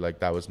rugby. Like,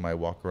 that was my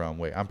walk-around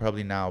weight. I'm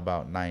probably now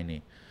about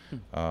 90,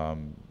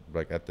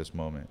 like, at this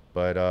moment.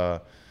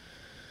 But,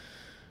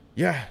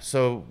 yeah,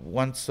 so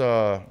once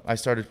I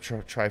started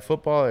to try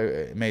football,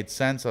 it made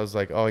sense. I was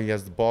like, oh, he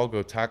has the ball,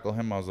 go tackle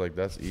him. I was like,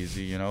 that's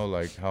easy, you know,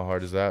 like, how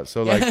hard is that?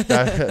 So, like,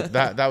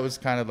 that was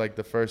kind of like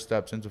the first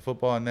steps into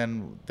football. And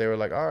then they were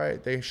like, all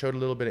right, they showed a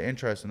little bit of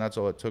interest. And that's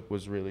all it took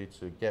was really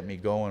to get me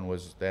going,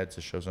 was they had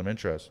to show some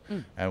interest.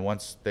 And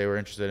once they were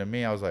interested in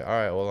me, I was like, all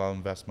right, well, I'll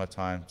invest my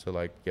time to,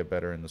 like, get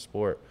better in the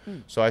sport.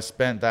 So I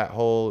spent that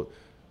whole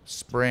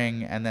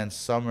spring and then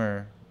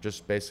summer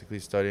just basically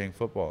studying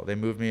football. They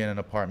moved me in an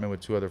apartment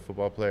with 2 other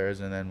football players,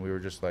 and then we were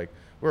just like,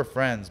 we were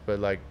friends, but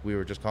like we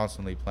were just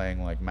constantly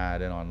playing like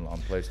Madden on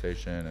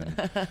PlayStation,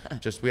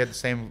 and just we had the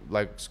same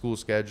like school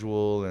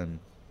schedule, and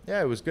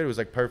yeah, it was good. It was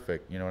like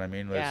perfect, you know what I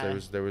mean?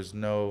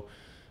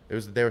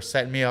 They were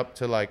setting me up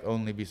to like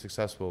only be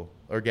successful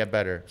or get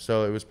better,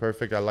 so it was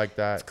perfect. I like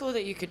that. It's cool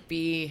that you could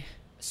be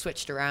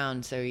switched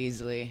around so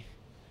easily.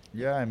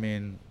 Yeah, I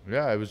mean,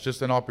 yeah, it was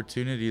just an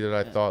opportunity that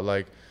I thought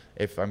like,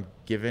 if I'm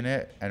given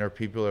it and or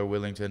people are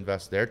willing to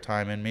invest their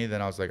time in me,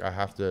 then I was like, I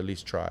have to at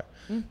least try.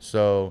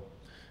 So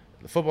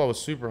the football was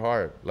super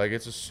hard. Like,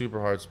 it's a super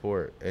hard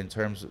sport in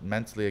terms of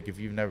mentally. Like, if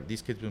you've never,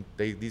 these guys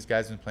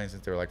have been playing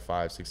since they were like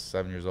 5, 6,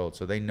 7 years old.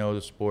 So they know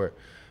the sport.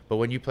 But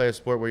when you play a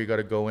sport where you got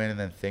to go in and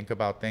then think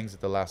about things at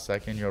the last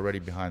second, you're already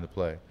behind the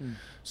play.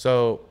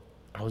 So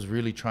I was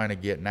really trying to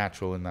get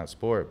natural in that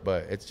sport,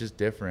 but it's just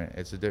different.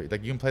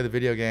 Like, you can play the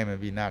video game and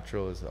be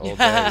natural as all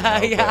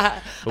day. You know?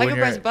 But I can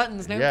press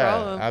buttons, no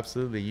problem. Yeah,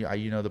 absolutely.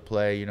 You know the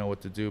play, you know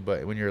what to do.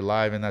 But when you're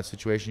live in that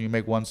situation, you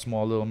make one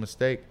small little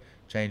mistake,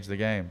 change the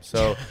game.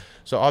 So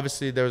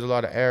obviously there was a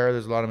lot of error,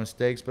 there's a lot of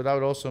mistakes, but I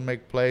would also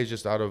make plays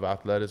just out of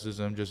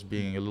athleticism, just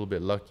being a little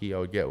bit lucky. I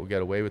would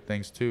get away with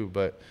things too,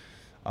 but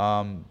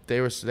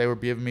they were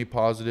giving me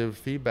positive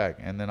feedback.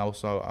 And then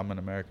also I'm an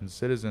American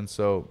citizen,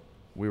 so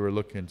we were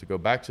looking to go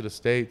back to the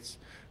States,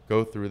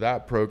 go through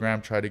that program,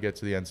 try to get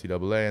to the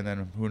NCAA, and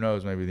then who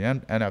knows, maybe the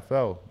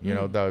NFL. You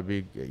know, that would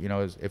be, you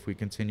know, if we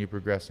continue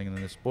progressing in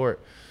the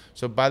sport.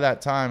 So by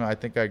that time, I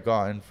think I'd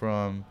gotten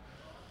from,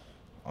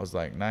 I was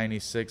like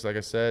 96, like I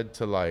said,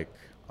 to like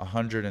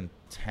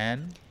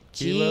 110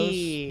 kilos.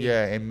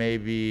 Yeah, and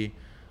maybe,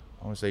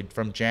 I want to say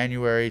from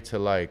January to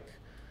like,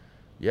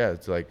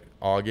 it's like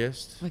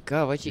August. Oh my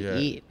God, what'd you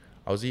eat?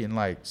 I was eating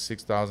like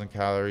 6,000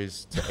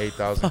 calories to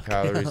 8,000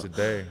 calories a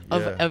day.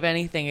 Of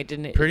anything, it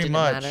didn't much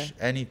matter?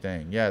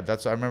 Anything. Yeah,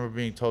 I remember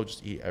being told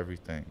just eat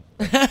everything.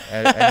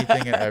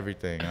 Anything and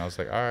everything. And I was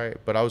like, all right.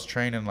 But I was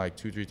training like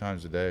 2-3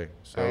 times a day.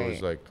 So it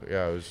was like,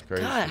 yeah, it was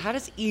crazy. God, how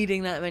does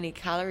eating that many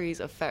calories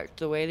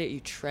affect the way that you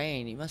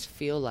train? You must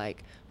feel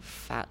like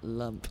fat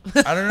lump.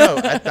 I don't know.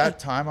 At that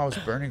time, I was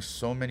burning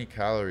so many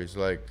calories.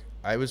 Like,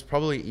 I was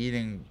probably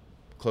eating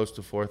close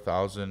to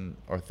 4,000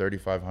 or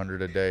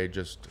 3,500 a day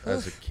just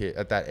as a kid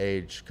at that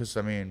age. Because,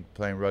 I mean,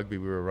 playing rugby,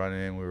 we were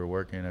running, we were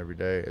working every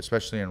day,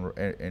 especially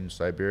in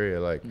Siberia.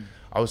 Like,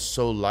 I was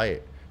so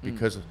light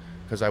because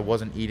I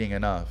wasn't eating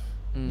enough.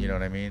 You know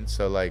what I mean?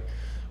 So, like,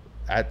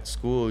 at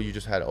school, you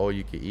just had all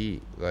you could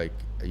eat. Like,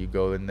 you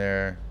go in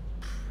there,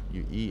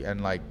 you eat,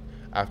 and, like,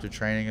 after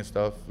training and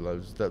stuff,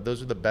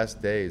 those are the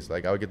best days.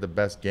 Like, I would get the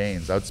best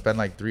gains. I would spend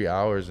like 3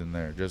 hours in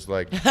there, just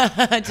like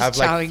just have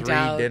like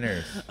 3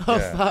 dinners.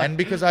 Fuck. And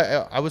because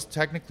I was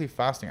technically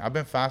fasting. I've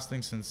been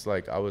fasting since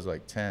like I was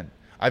like 10.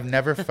 I've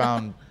never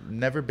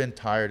been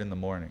tired in the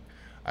morning.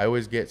 I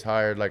always get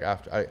tired like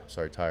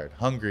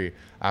hungry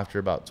after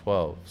about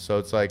 12. So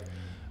it's like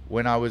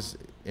when I was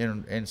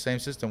in same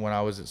system, when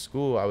I was at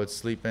school, I would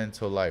sleep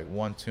until like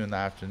 1, 2 in the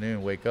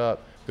afternoon, wake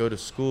up, go to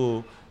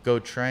school, go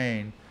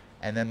train,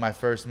 and then my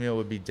first meal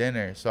would be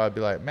dinner. So I'd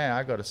be like, man,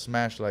 I got to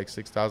smash like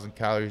 6,000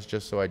 calories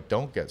just so I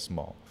don't get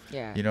small.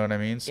 Yeah. You know what I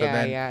mean? So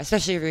yeah.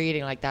 Especially if you're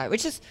eating like that,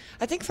 which is,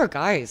 I think for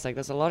guys, like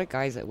there's a lot of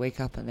guys that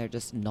wake up and they're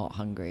just not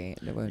hungry.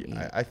 They won't eat.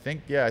 I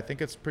think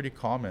it's pretty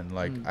common.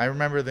 Like, I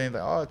remember thinking,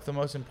 like, oh, it's the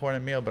most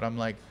important meal. But I'm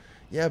like,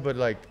 yeah, but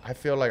like, I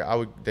feel like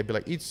they'd be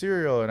like, eat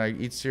cereal. And I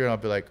eat cereal and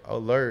I'd be like,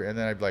 alert. And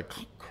then I'd be like,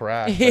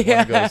 crash. I want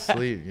to go to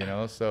sleep, you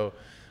know? So,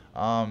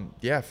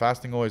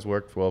 fasting always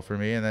worked well for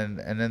me. And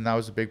then that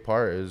was a big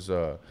part is,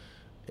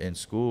 in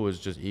school was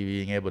just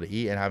being able to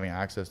eat and having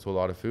access to a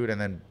lot of food,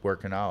 and then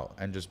working out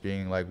and just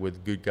being like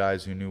with good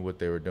guys who knew what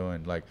they were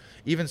doing. Like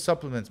even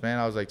supplements, man,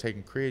 I was like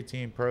taking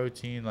creatine,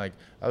 protein. Like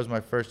that was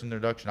my first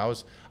introduction.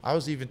 I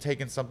was even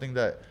taking something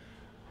that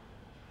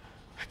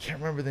I can't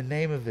remember the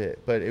name of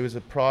it, but it was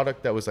a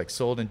product that was like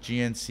sold in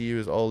GNC. It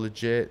was all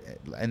legit.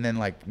 And then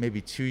like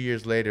maybe 2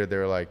 years later, they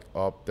were like,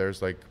 oh,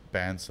 there's like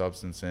banned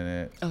substance in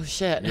it. Oh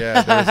shit.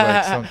 Yeah, there was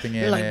like something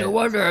in You're like, it. no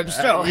wonder I'm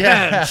still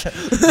yeah,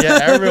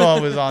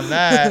 everyone was on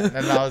that,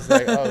 and I was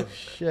like, oh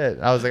shit.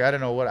 I was like, I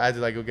don't know what. I had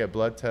to like go get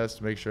blood tests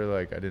to make sure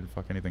like I didn't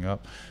fuck anything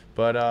up.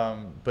 But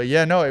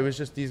yeah, no, it was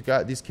just these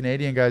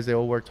Canadian guys. They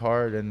all worked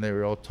hard and they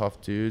were all tough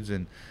dudes,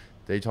 and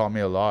they taught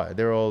me a lot.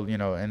 They were all, you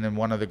know, and then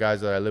one of the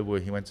guys that I lived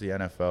with, he went to the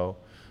NFL.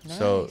 Nice.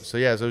 So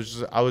it was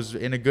just, I was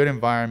in a good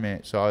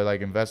environment. So I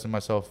like invested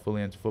myself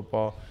fully into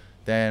football,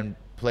 then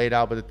played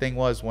out. But the thing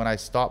was, when I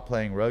stopped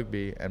playing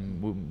rugby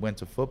and went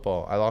to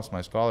football, I lost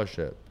my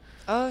scholarship.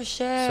 Oh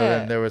shit. So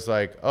then there was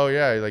like, oh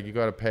yeah, like you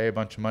got to pay a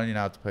bunch of money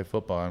now to play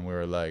football. And we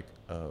were like,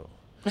 oh.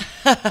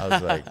 I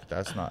was like,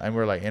 that's not, and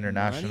we're like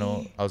international.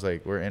 Money? I was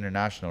like, we're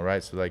international,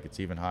 right? So like it's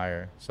even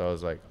higher. So I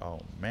was like, oh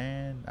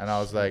man. And I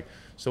was like,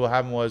 so what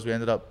happened was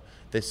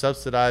they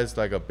subsidized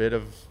like a bit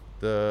of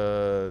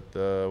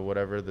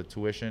the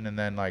tuition, and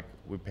then like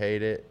we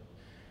paid it.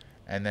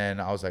 And then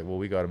I was like, well,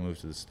 we got to move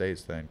to the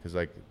States then, because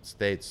like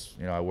States,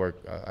 you know,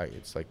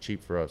 it's like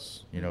cheap for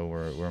us. You know,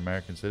 we're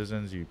American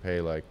citizens. You pay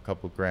like a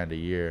couple grand a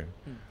year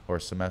or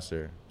a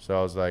semester. So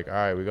I was like, all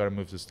right, we got to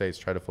move to the States,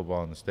 try to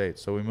football in the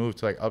States. So we moved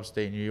to like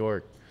upstate New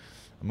York.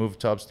 I moved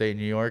to upstate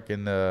New York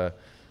in the,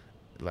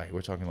 like,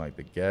 we're talking like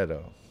the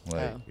ghetto.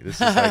 Like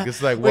this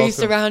is like were you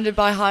surrounded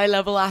by high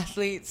level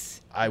athletes?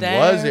 I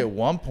was at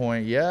one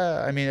point,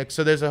 yeah. I mean,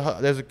 so there's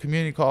a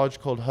community college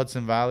called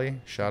Hudson Valley.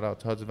 Shout out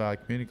to Hudson Valley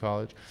Community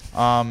College.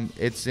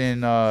 It's in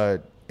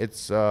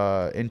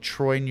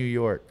Troy, New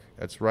York.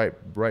 That's right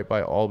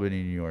by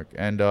Albany, New York.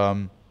 And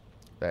the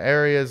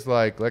area is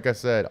like I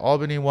said,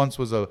 Albany once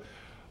was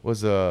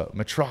a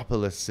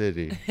metropolis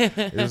city.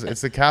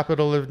 It's the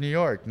capital of New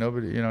York.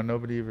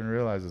 Nobody even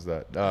realizes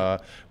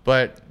that.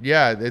 But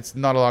yeah, it's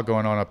not a lot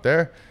going on up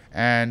there.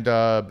 And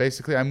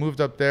basically, I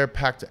moved up there,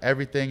 packed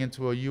everything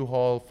into a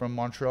U-Haul from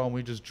Montreal, and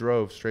we just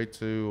drove straight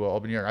to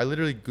Albany, New York. I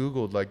literally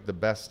Googled like the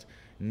best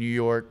New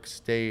York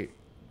State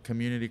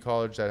community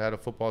college that had a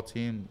football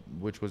team,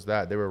 which was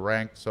that. They were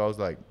ranked, so I was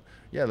like,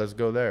 yeah, let's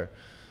go there.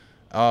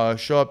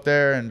 Show up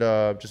there and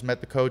just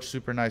met the coach,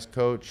 super nice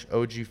coach,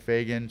 OG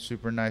Fagan,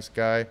 super nice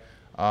guy.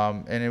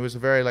 And it was a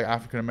very like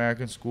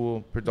African-American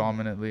school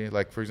predominantly.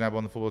 Like, for example,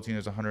 on the football team,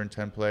 there's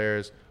 110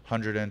 players,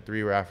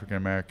 103 were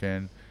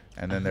African-American.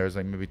 And then there was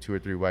like maybe 2 or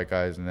 3 white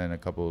guys and then a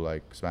couple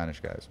like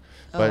Spanish guys.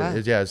 But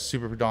it's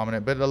super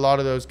predominant. But a lot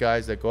of those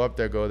guys that go up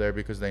there go there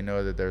because they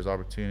know that there's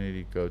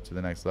opportunity to go to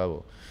the next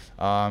level.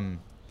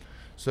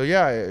 So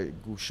yeah, I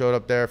showed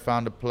up there,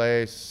 found a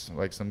place,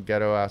 like some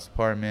ghetto ass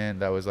apartment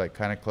that was like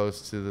kind of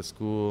close to the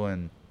school,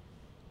 and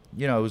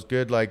you know, it was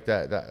good like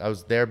that I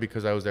was there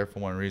because I was there for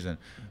one reason.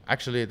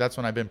 Actually, that's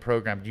when I've been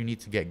programmed. You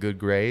need to get good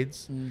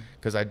grades,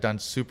 because I'd done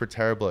super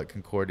terrible at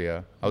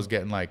Concordia. I was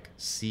getting like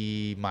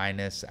C-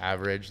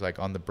 average, like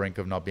on the brink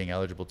of not being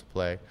eligible to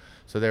play.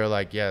 So they were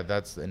like, yeah,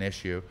 that's an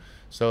issue.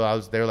 So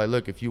they were like,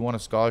 look, if you want a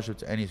scholarship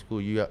to any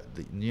school, you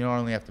not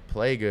only have to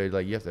play good,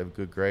 like you have to have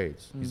good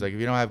grades. He's like, if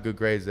you don't have good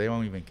grades, they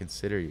won't even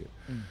consider you.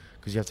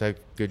 Because you have to have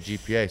good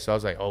GPA. So I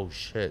was like, oh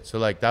shit. So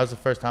like that was the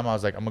first time I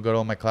was like, I'm gonna go to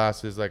all my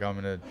classes, like I'm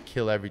gonna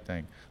kill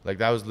everything. Like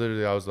that was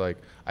literally, I was like,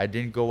 I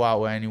didn't go out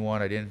with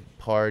anyone, I didn't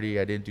party,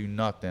 I didn't do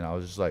nothing. I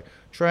was just like,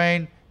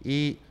 train,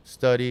 eat,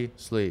 study,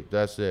 sleep.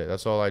 That's it.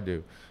 That's all I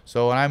do.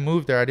 So when I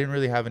moved there, I didn't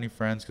really have any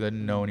friends because I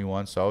didn't know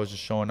anyone. So I was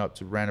just showing up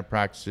to random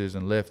practices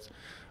and lift,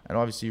 and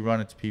obviously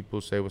run into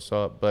people, say what's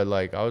up. But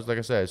like I was, like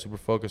I said, super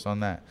focused on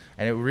that.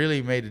 And it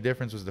really made a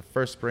difference was the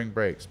first spring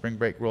break. Spring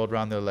break rolled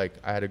around there. Like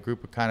I had a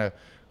group of kind of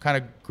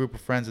group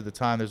of friends at the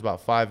time. There's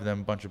about 5 of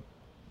them, a bunch of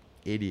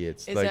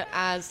idiots. Is it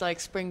as like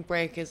spring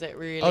break? Is it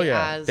really? Oh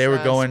yeah, as, they were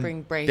going.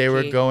 Spring breaky? They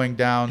were going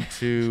down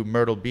to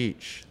Myrtle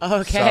Beach,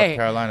 South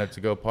Carolina, to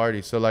go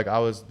party. So like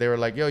they were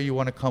like, yo, you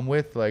want to come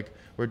with? Like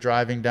we're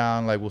driving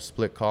down. Like we'll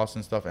split costs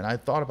and stuff. And I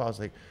thought about, I was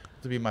like,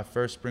 to be my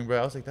first spring break.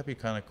 I was like, that'd be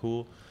kind of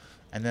cool.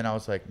 And then I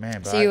was like,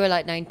 man. So you were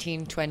like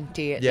 19,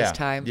 20 at this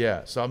time.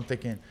 Yeah. So I'm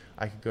thinking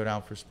I could go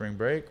down for spring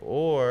break,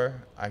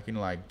 or I can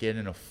like get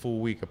in a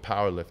full week of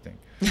powerlifting.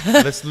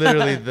 That's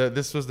literally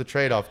this was the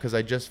trade-off, because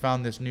I just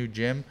found this new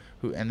gym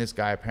and this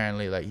guy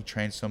apparently, like, he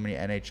trains so many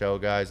NHL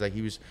guys. Like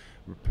he was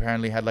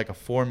apparently had like a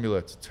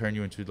formula to turn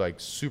you into like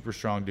super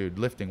strong dude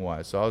lifting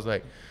wise. So I was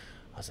like,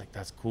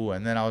 that's cool.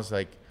 And then I was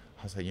like,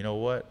 you know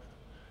what?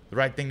 The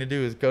right thing to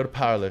do is go to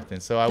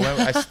powerlifting. So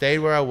I stayed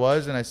where I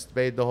was, and I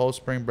stayed the whole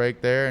spring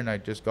break there, and I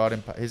just got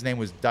him. His name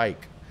was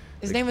Dyke.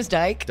 His name was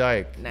Dyke?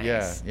 Dyke.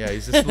 Nice. Yeah.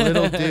 He's this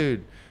little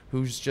dude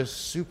who's just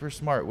super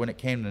smart when it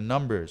came to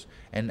numbers.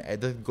 And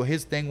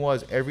his thing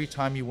was, every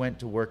time you went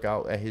to work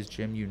out at his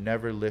gym, you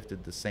never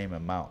lifted the same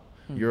amount.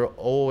 You're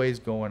always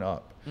going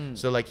up.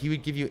 So like he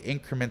would give you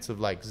increments of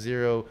like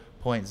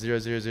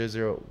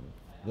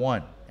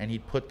 0.00001, and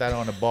he'd put that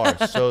on a bar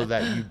so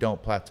that you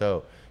don't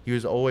plateau. He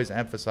was always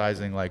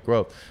emphasizing like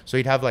growth. So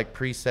he'd have like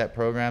preset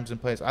programs in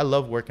place. I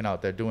love working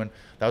out there. That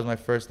was my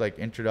first like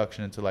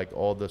introduction into like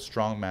all the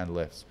strongman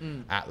lifts,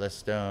 Atlas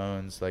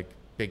stones, like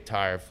big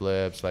tire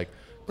flips, like.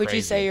 Would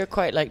you say you're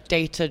quite like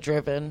data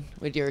driven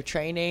with your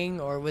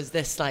training, or was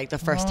this like the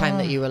first time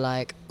that you were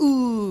like,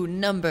 ooh,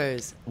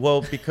 numbers?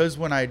 Well, because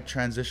when I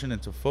transitioned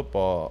into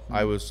football,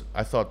 I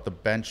thought the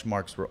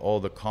benchmarks were all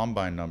the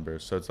combine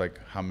numbers. So it's like,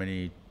 how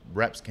many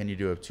reps can you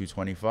do of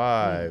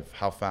 225?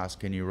 How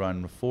fast can you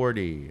run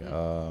 40?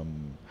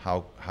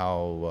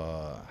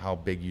 How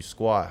big you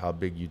squat? How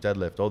big you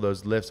deadlift? All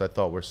those lifts I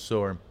thought were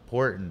so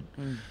important.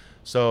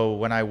 So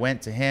when I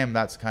went to him,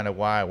 that's kind of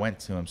why I went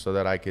to him, so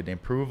that I could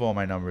improve all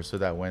my numbers, so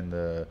that when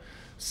the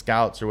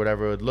scouts or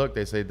whatever would look,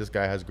 they say, this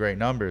guy has great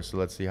numbers, so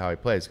let's see how he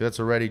plays. Because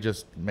that's already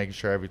just making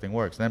sure everything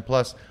works. And then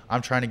plus,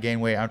 I'm trying to gain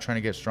weight. I'm trying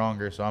to get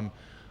stronger. So I'm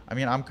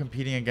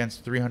competing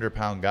against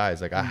 300-pound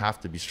guys. Like, I have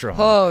to be strong.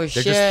 Oh, They're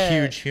shit. just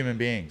huge human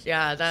beings.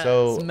 Yeah,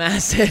 that's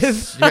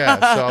massive.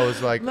 Yeah, so I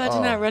was like,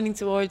 imagine that running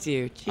towards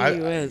you. Gee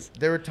whiz.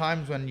 There were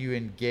times when you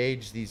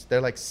engage they're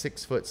like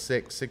 6'6",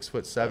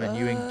 6'7".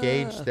 You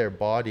engage their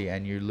body,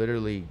 and you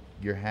literally,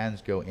 your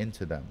hands go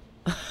into them.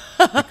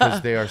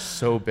 Because they are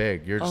so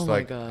big. You're just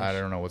like, I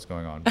don't know what's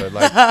going on. But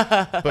like,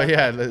 but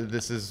yeah,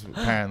 this is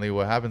apparently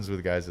what happens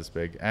with guys this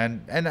big.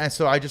 And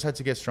so I just had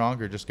to get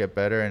stronger, just get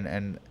better,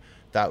 and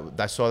that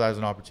I saw that as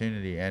an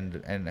opportunity,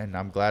 and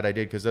I'm glad I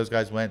did, because those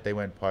guys they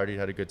went partied,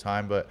 had a good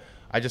time, but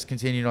I just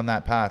continued on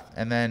that path.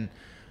 And then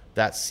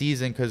that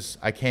season, because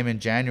I came in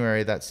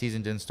January, that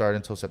season didn't start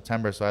until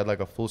September, so I had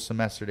like a full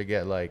semester to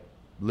get like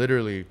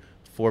literally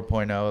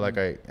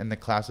 4.0. And the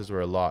classes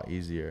were a lot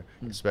easier,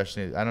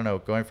 especially, I don't know,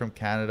 going from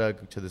Canada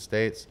to the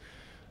States.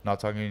 Not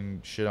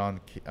talking shit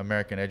on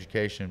American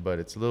education, but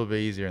it's a little bit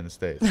easier in the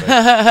States. Like,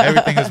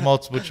 everything is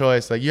multiple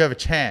choice. Like, you have a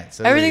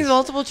chance. Everything's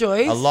multiple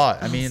choice? A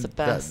lot. I mean, the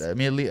best. at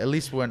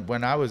least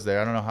when I was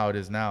there, I don't know how it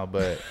is now,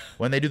 but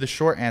when they do the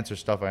short answer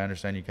stuff, I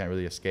understand you can't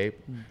really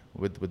escape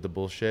with the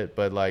bullshit.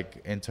 But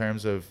like, in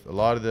terms of a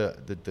lot of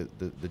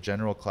the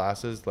general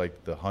classes,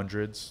 like the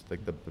hundreds,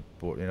 like the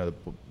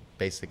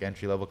basic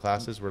entry level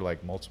classes were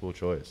like multiple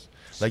choice.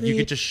 Like, you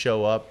could just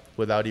show up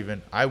without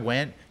even, I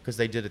went because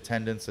they did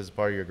attendance as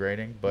part of your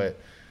grading, but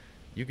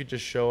you could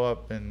just show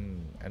up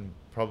and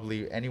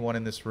probably anyone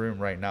in this room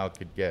right now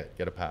could get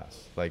a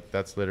pass. Like,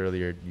 that's literally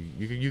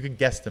you can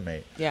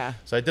guesstimate. Yeah.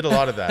 So I did a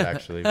lot of that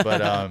actually,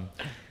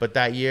 but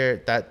that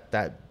year,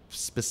 that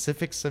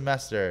specific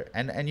semester,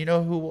 and you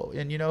know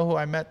who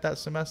I met that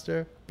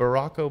semester?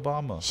 Barack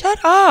Obama. Shut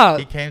up.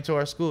 He came to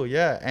our school,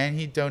 yeah, and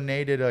he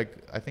donated like,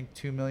 I think,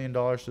 $2 million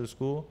to the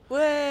school.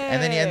 Way.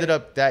 And then he ended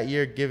up that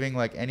year giving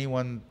like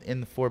anyone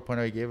in the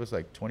 4.0, he gave us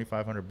like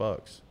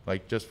 $2,500,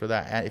 like just for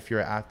that. And if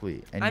you're an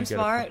athlete, and I'm you get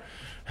smart.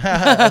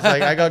 I was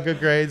like, I got good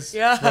grades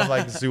Yeah. from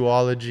like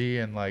zoology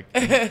and like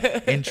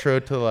intro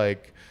to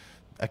like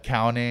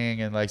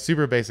accounting and like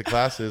super basic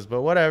classes,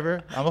 but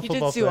whatever. I'm a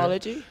football player.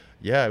 Zoology?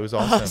 Yeah, it was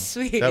awesome. Oh,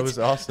 sweet. That was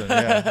awesome.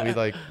 Yeah, we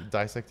like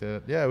dissected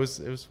it. Yeah, it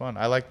was fun.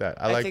 I like that.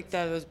 I think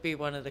that would be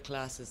one of the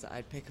classes that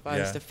I'd pick if I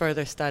was to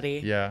further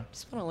study. Yeah.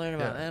 Just want to learn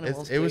about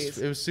animals. It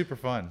was super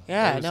fun.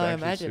 Yeah, no, I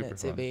imagine it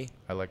to be.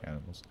 I like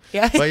animals.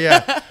 Yeah. But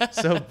yeah,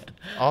 so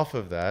off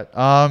of that,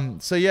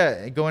 so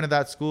yeah, going to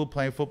that school,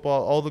 playing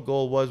football, all the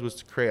goal was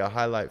to create a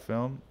highlight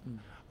film.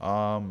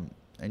 And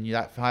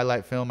that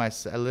highlight film, I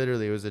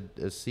literally, it was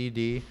a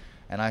CD,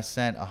 and I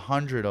sent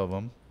 100 of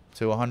them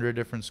to 100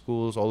 different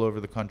schools all over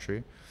the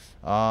country.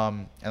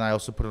 And I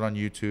also put it on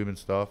YouTube and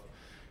stuff.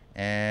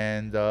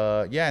 And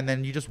and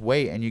then you just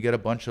wait and you get a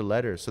bunch of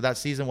letters. So that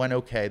season went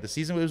okay.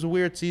 It was a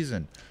weird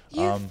season.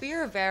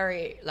 You're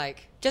very,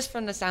 like, just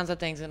from the sounds of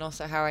things, and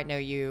also how I know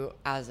you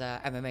as a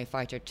MMA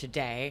fighter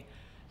today,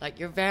 like,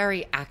 you're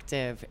very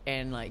active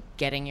in like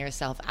getting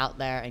yourself out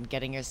there and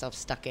getting yourself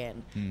stuck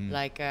in.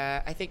 Like,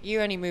 I think you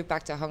only moved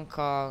back to Hong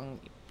Kong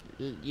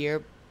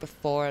year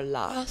before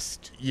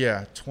last.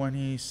 Yeah,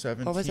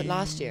 2017. Or was it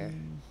last year?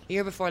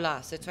 Year before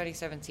last, so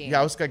 2017. Yeah,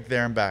 I was like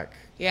there and back.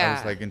 Yeah. I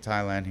was like in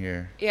Thailand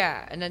here.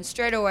 Yeah, and then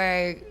straight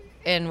away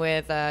in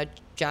with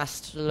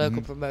Just, the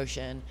local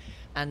promotion,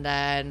 and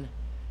then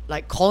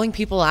like calling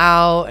people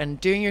out and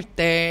doing your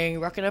thing,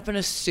 rocking up in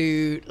a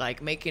suit,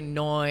 like making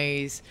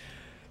noise.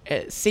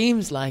 it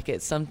seems like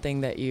it's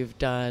something that you've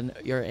done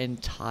your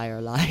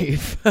entire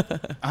life.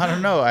 I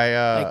don't know.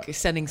 Like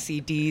sending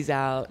CDs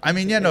out. I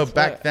mean,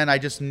 back then I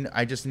just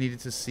needed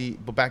to see,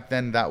 but back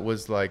then that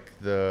was like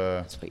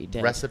that's what you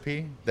did.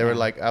 Recipe. They were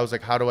like, I was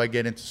like, how do I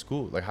get into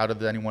school? Like, how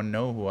does anyone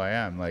know who I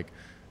am? Like,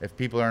 if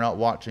people are not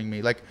watching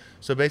me, like,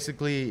 so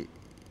basically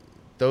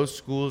those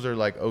schools are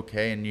like,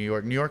 okay, in New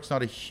York. New York's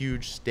not a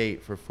huge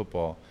state for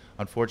football,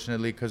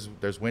 unfortunately, because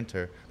there's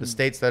winter. The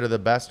states that are the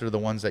best are the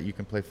ones that you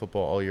can play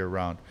football all year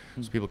round,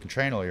 so people can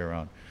train all year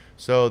round.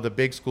 So the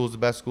big schools, the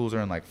best schools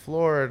are in like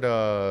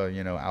Florida,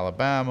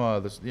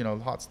 Alabama,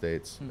 the hot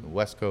states,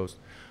 West Coast.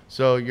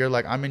 So you're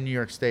like, I'm in New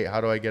York State.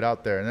 How do I get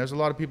out there? And there's a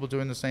lot of people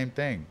doing the same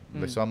thing.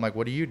 So I'm like,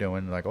 what are you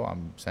doing? Like, oh,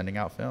 I'm sending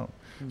out film.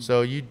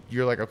 So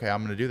you're like, okay, I'm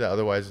going to do that.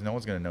 Otherwise, no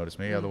one's going to notice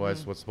me.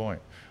 Otherwise, what's the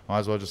point? I might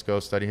as well just go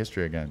study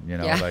history again.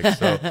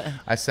 So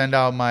I send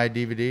out my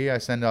DVD. I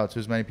send out to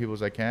as many people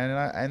as I can.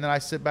 And then I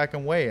sit back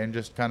and wait and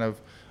just kind of,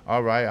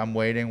 all right, I'm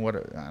waiting.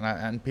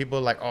 And people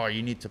are like, oh,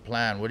 you need to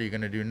plan. What are you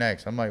going to do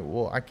next? I'm like,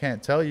 well, I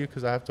can't tell you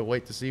because I have to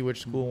wait to see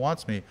which school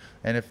wants me.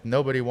 And if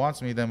nobody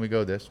wants me, then we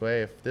go this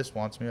way. If this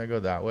wants me, I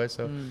go that way.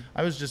 So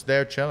I was just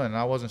there chilling. And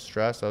I wasn't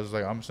stressed. I was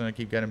like, I'm just going to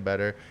keep getting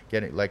better,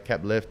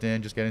 kept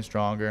lifting, just getting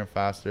stronger and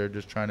faster,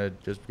 just trying to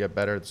just get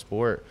better at the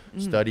sport,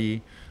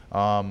 study,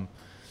 and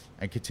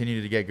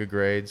continue to get good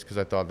grades because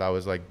I thought that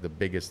was like the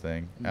biggest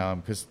thing.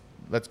 Because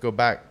let's go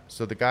back.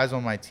 So the guys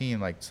on my team,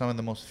 like some of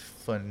the most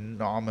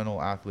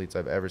phenomenal athletes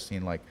I've ever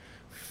seen, like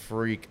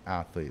freak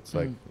athletes.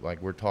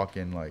 Like we're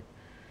talking like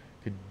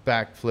could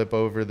backflip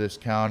over this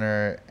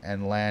counter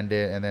and land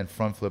it and then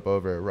front flip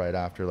over it right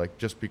after, like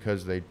just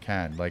because they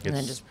can. Like and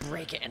then just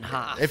break it in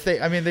half.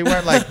 They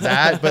weren't like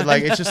that, but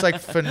like it's just like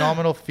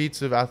phenomenal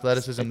feats of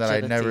athleticism that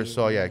I never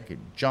saw. Yeah, could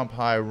jump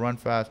high, run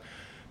fast.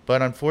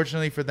 But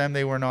unfortunately for them,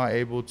 they were not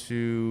able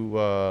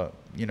to,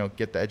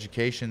 get the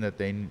education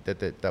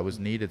that was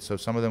needed. So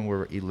some of them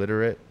were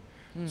illiterate.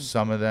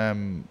 Some of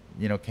them,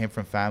 came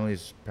from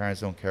families,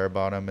 parents don't care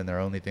about them, and their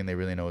only thing they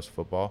really know is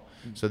football.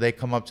 So they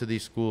come up to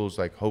these schools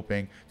like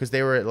hoping, because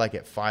they were like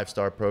at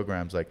 5-star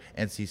programs like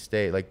NC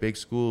State, like big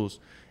schools,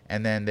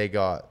 and then they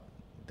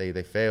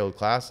failed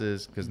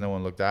classes because no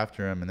one looked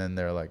after them, and then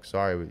they're like,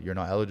 sorry, you're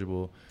not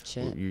eligible.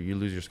 You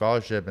lose your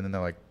scholarship, and then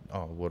they're like,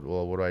 oh, what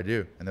do I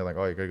do? And they're like,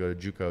 oh, you gotta go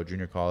to JUCO,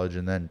 junior college,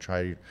 and then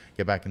try to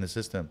get back in the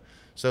system.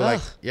 So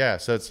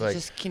so it's like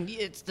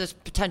it's this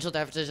potential to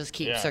have to just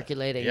keep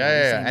circulating.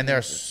 And there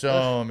are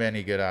so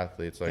many good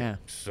athletes,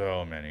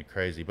 so many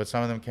crazy. But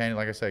some of them can't,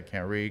 like I said,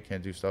 can't read,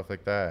 can't do stuff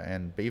like that,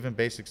 and even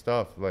basic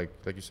stuff like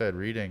you said,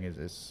 reading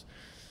is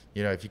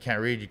if you can't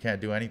read, you can't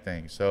do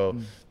anything. So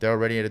they're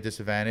already at a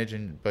disadvantage,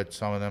 but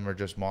some of them are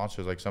just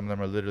monsters. Like some of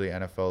them are literally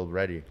NFL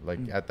ready,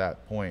 at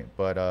that point,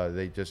 but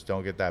they just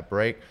don't get that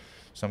break.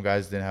 Some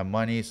guys didn't have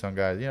money. Some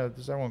guys,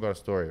 everyone got a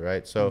story,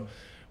 right? So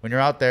when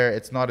you're out there,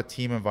 it's not a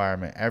team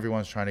environment.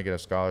 Everyone's trying to get a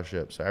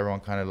scholarship. So everyone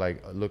kind of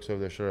like looks over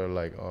their shoulder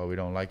like, oh, we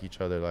don't like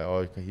each other. Like,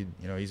 oh,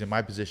 he's in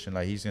my position.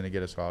 Like, he's going to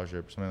get a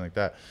scholarship or something like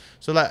that.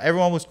 So like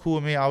everyone was cool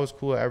with me. I was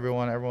cool with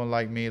everyone. Everyone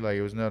liked me. Like,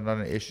 it was not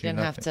an issue. Didn't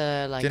have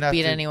to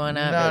beat anyone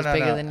up. It was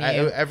bigger than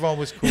you. Everyone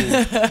was cool.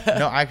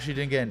 No, I actually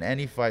didn't get in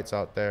any fights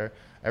out there.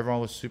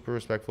 Everyone was super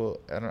respectful.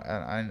 And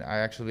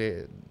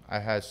I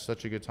had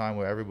such a good time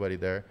with everybody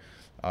there.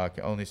 I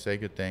can only say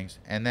good things.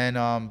 And then,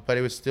 but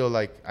it was still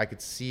like, I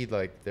could see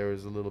like there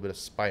was a little bit of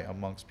spite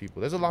amongst people.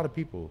 There's a lot of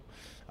people.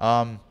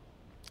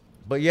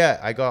 But yeah,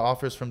 I got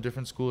offers from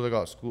different schools. I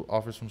got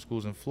offers from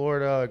schools in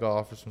Florida. I got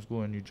offers from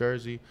school in New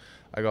Jersey.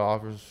 I got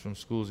offers from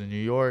schools in New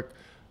York.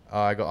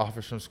 I got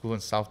offers from school in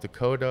South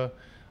Dakota.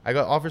 I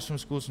got offers from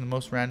schools in the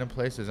most random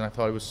places, and I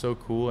thought it was so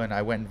cool. And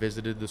I went and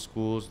visited the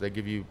schools. They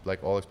give you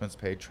like all expense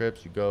paid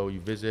trips. You go, you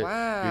visit,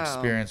 you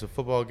experience a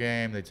football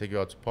game. They take you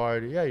out to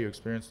party. Yeah, you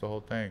experience the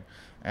whole thing.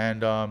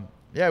 And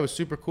it was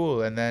super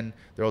cool. And then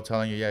they're all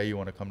telling you, yeah, you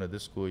want to come to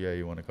this school. Yeah,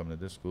 you want to come to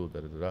this school.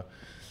 Da da da da.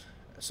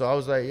 So I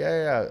was like,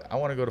 yeah, I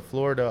want to go to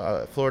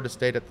Florida. Florida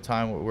State at the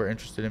time were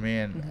interested in me,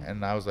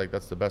 and I was like,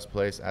 that's the best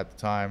place at the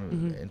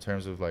time in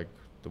terms of like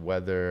the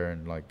weather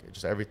and like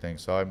just everything.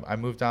 So I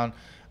moved down.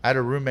 I had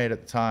a roommate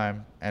at the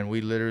time, and we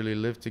literally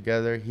lived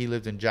together. He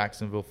lived in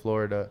Jacksonville,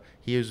 Florida.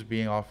 He was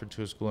being offered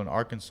to a school in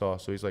Arkansas.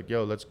 So he's like,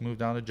 yo, let's move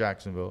down to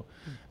Jacksonville,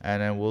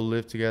 and then we'll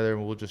live together,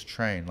 and we'll just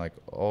train like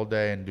all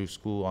day and do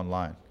school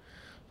online.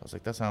 I was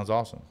like, that sounds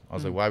awesome. I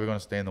was like, why are we going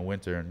to stay in the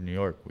winter in New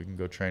York? We can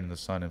go train in the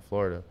sun in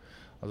Florida.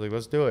 I was like,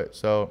 let's do it.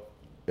 So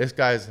this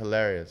guy is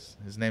hilarious.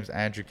 His name's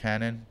Andrew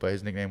Cannon, but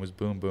his nickname was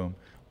Boom Boom.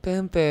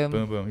 Boom Boom.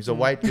 Boom Boom. He's a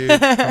white dude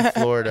from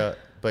Florida,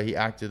 but he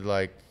acted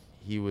like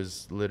he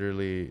was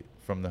literally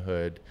from the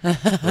hood.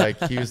 Like,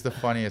 he was the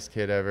funniest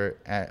kid ever.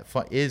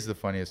 Is the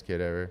funniest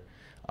kid ever.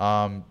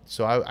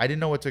 So I didn't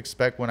know what to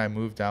expect when I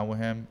moved down with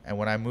him. And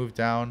when I moved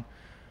down,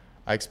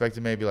 I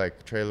expected maybe like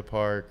a trailer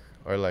park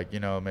or like,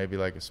 maybe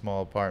like a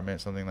small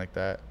apartment, something like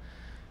that.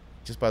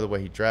 Just by the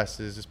way he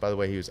dresses, just by the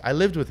way he was. I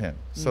lived with him.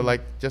 So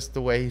like just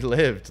the way he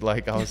lived,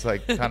 like I was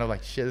like kind of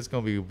like, shit, it's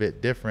going to be a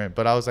bit different.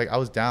 But I was like, I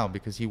was down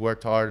because he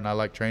worked hard and I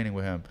liked training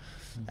with him.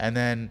 And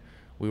then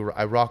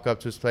I rock up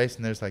to his place,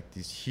 and there's like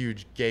these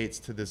huge gates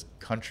to this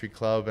country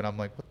club, and I'm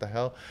like, what the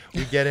hell?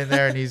 We get in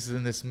there, and he's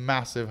in this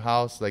massive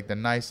house, like the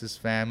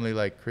nicest family,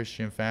 like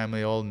Christian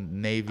family, old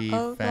Navy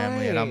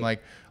family, and I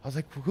was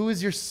like, who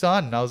is your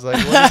son? And I was like,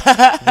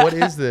 what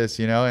is this,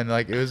 you know? And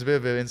like, it was a bit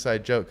of an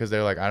inside joke, because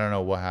they're like, I don't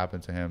know what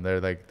happened to him.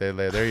 They're like,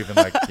 they're even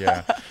like,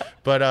 yeah.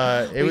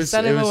 But we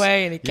sent him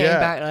away, and he came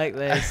back like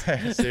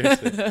this.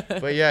 Seriously.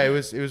 But yeah, it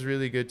was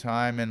really good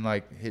time, and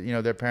like, you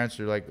know, their parents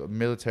are like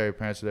military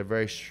parents, so they're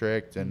very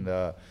strict,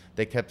 and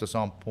they kept us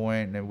on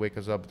point, and they wake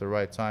us up at the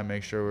right time,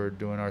 make sure we were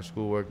doing our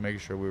schoolwork, making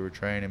sure we were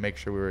training, make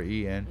sure we were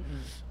eating.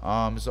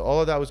 So all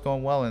of that was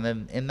going well, and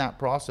then in that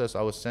process,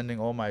 I was sending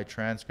all my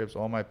transcripts,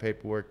 all my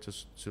paperwork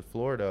to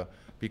Florida,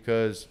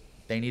 because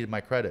they needed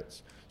my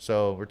credits.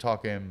 So we're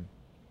talking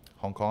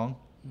Hong Kong,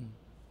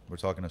 we're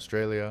talking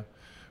Australia,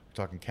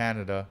 we're talking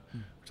Canada,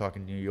 we're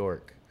talking New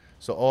York.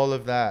 So all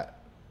of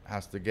that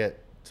has to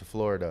get to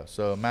Florida.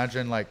 So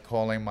imagine like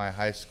calling my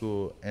high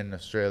school in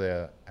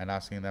Australia and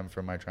asking them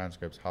for my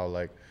transcripts, how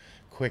like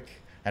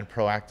quick and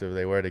proactive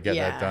they were to get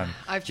that done.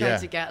 I've tried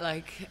to get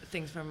like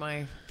things from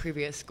my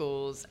previous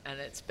schools, and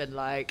it's been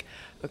like,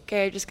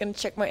 okay, just gonna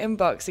check my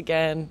inbox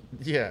again.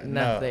 Yeah,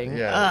 nothing.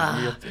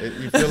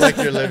 You feel like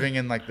you're living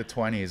in like the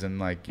 20s, and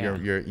like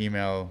your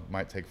email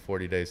might take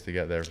 40 days to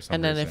get there for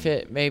some reason. And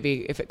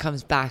then if it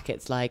comes back,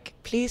 it's like,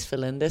 please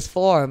fill in this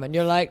form, and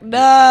you're like,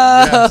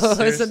 no,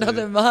 it's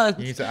another month.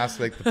 You need to ask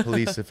like the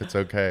police if it's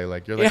okay.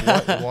 Like you're like,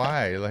 what?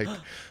 Why? Like,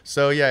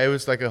 so yeah, it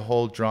was like a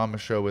whole drama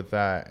show with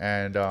that,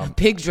 and a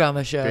big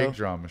drama show.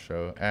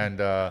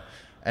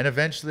 And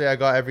eventually I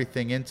got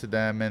everything into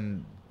them,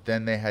 and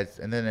then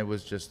it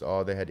was just,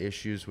 they had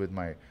issues with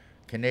my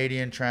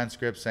Canadian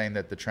transcripts, saying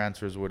that the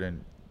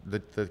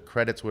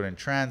credits wouldn't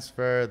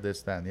transfer,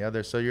 this, that, and the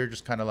other. So you're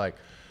just kind of like,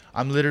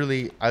 I'll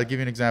give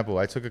you an example.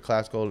 I took a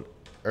class called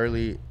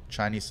Early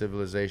Chinese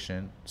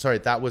Civilization. Sorry,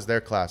 that was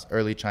their class,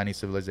 Early Chinese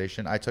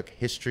Civilization. I took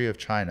History of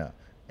China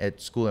at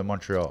school in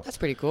Montreal. That's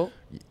pretty cool.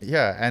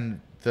 Yeah,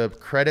 and the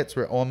credits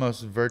were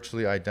almost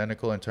virtually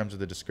identical in terms of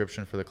the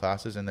description for the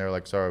classes, and they were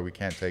like, sorry, we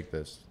can't take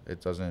this.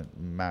 It doesn't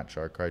match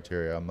our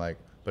criteria. I'm like,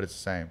 but it's the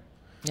same.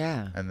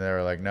 Yeah. And they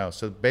were like, no.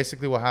 So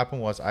basically what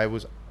happened was I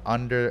was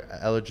under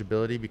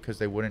eligibility because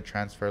they wouldn't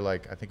transfer,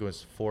 like, I think it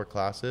was 4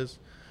 classes.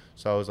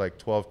 So I was like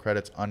 12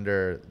 credits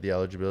under the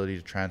eligibility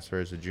to transfer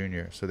as a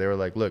junior. So they were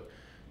like, look,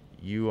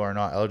 you are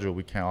not eligible.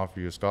 We can't offer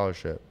you a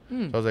scholarship.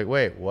 So I was like,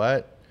 wait,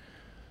 what?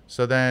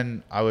 So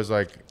then I was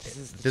like,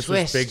 this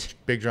was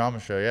big drama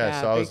show.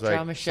 Yeah. So I was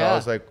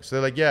like, so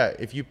they're like, yeah,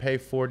 if you pay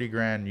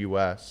 $40,000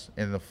 US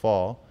in the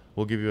fall,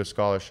 we'll give you a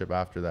scholarship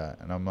after that.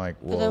 And I'm like,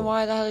 well, but then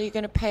why the hell are you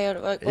going to pay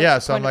it? Like,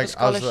 so I'm like,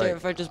 scholarship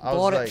if I just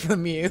bought it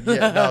from you? So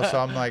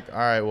I'm like, all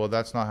right, well,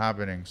 that's not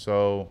happening.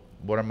 So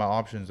what are my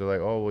options? They're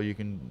like, oh, well, you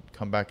can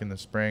come back in the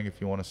spring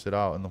if you want to sit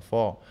out in the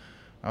fall.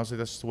 And I was like,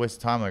 that's just a waste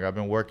of time. Like, I've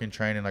been working,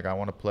 training. Like, I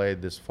want to play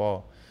this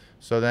fall.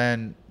 So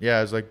then, yeah,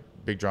 it was like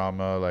big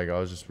drama. Like, I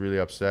was just really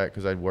upset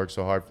because I'd worked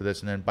so hard for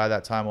this. And then by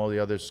that time, all the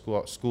other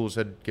schools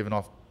had given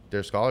off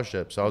their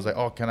scholarships. So I was like,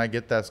 oh, can I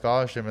get that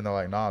scholarship? And they're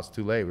like, nah, it's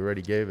too late. We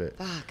already gave it.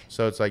 Fuck.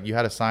 So it's like you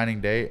had a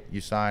signing date, you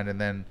signed, and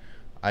then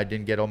I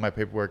didn't get all my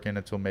paperwork in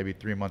until maybe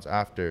 3 months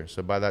after.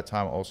 So by that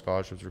time, all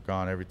scholarships were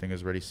gone. Everything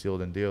is already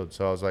sealed and dealed.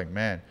 So I was like,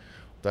 man,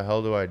 what the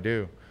hell do I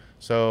do?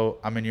 So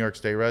I'm a New York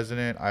State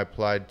resident. I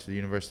applied to the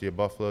University of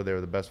Buffalo. They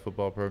were the best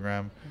football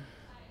program.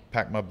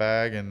 Packed my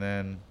bag, and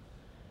then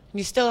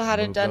you still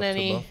hadn't done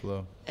any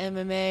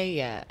MMA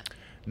yet?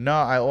 No,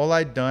 all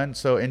I'd done,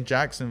 so in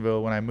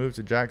Jacksonville, when I moved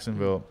to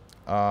Jacksonville,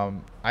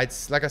 I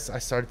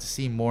started to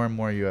see more and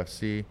more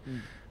UFC.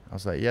 I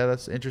was like, yeah,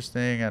 that's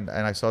interesting. And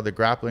I saw the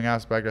grappling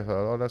aspect. I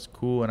thought, oh, that's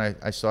cool. And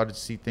I started to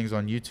see things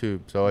on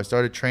YouTube. So I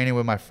started training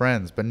with my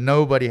friends, but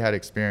nobody had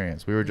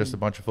experience. We were just a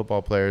bunch of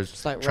football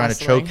players trying to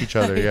choke each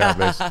other. Yeah,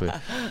 basically.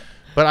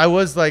 But I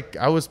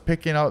was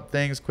picking out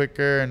things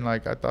quicker, and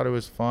like I thought it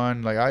was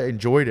fun. Like I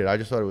enjoyed it. I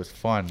just thought it was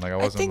fun. Like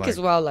I think as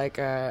well, like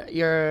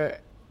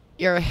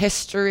your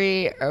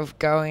history of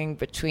going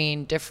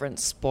between different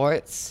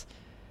sports,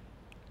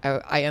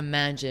 I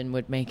imagine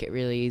would make it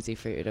really easy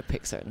for you to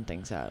pick certain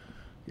things out.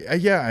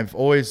 Yeah,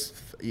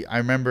 I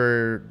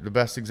remember the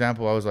best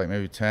example, I was like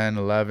maybe 10,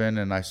 11,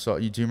 and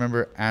do you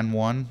remember And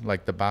One,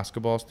 like the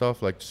basketball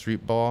stuff, like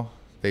street ball?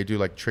 They do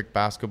like trick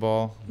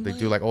basketball. They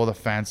do like all the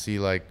fancy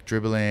like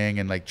dribbling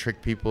and like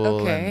trick people.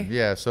 Okay. And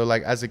yeah, so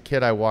like as a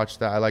kid, I watched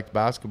that. I liked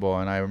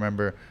basketball, and I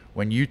remember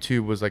when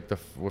YouTube was like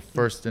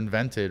first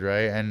invented,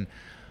 right? And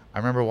I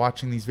remember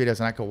watching these videos,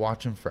 and I could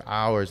watch them for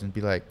hours and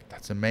be like,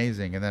 that's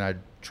amazing. And then I'd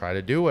try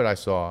to do what I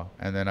saw,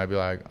 and then I'd be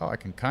like, oh, I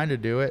can kind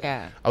of do it.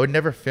 Yeah. I would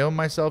never film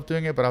myself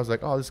doing it, but I was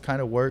like, oh, this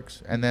kind of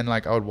works. And then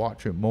like I would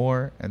watch it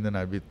more, and then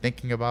I'd be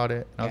thinking about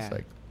it, and I was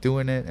like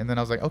doing it, and then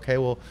I was like, okay,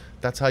 well,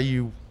 that's how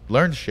you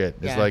learn shit.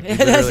 It's like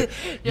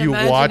you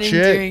watch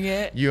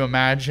it, you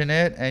imagine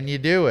it, and you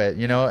do it,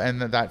 you know, and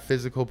that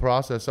physical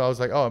process. So I was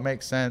like, oh, it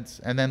makes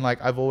sense. And then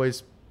like I've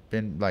always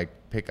been like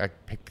I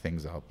pick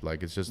things up.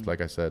 Like it's just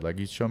like I said, like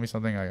you show me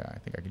something, I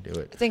think I can do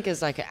it. I think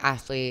as like an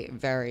athlete,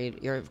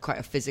 you're quite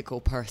a physical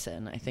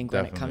person. I think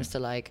when it comes to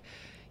like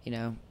you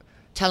know,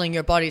 telling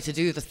your body to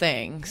do the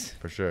things.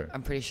 For sure.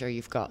 I'm pretty sure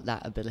you've got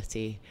that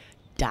ability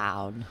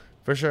down.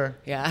 For sure.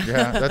 Yeah.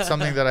 Yeah, that's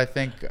something that I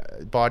think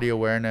body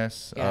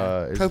awareness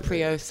is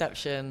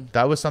proprioception.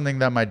 That was something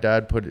that my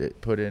dad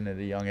put in at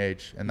a young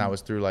age, and that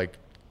was through like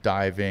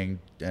diving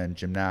and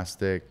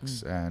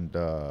gymnastics and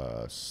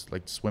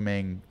like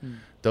swimming,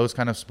 those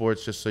kind of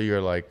sports, just so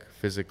you're like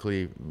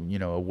physically, you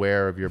know,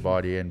 aware of your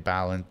body and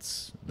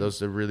balance.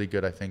 Those are really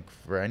good, I think,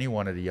 for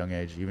anyone at a young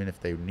age, even if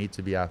they need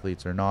to be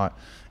athletes or not.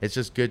 It's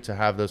just good to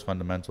have those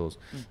fundamentals.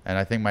 And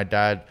I think my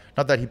dad,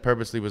 not that he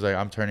purposely was like,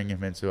 I'm turning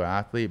him into an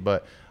athlete,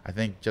 but I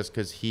think just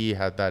because he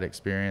had that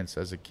experience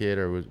as a kid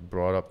or was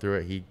brought up through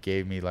it, he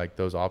gave me like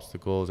those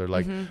obstacles or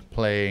like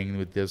playing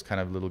with those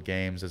kind of little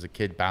games as a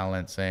kid,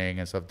 balancing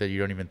and stuff that you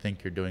don't even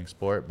think you're doing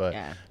sport, but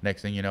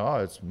next thing you know,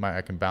 oh,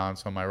 I can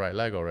balance on my right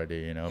leg already,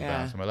 you know,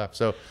 balance on my left.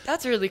 So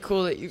that's really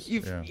cool that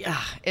you've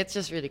it's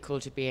just really cool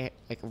to be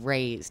like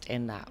raised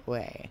in that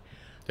way.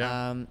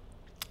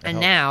 And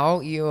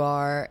now you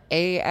are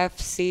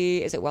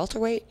AFC, is it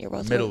welterweight? You're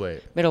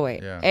welterweight?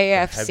 Middleweight. Yeah.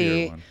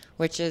 AFC,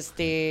 which is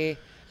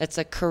it's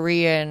a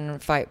Korean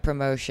fight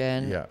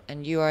promotion. Yeah.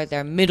 And you are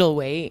their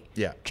middleweight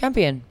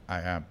champion.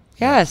 I am.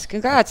 Yes,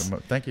 congrats.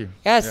 Thank you.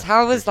 Yes, yeah,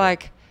 how was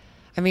like,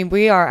 I mean,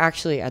 we are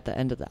actually at the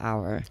end of the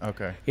hour.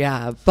 Okay.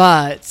 Yeah,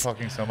 but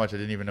talking so much, I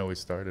didn't even know we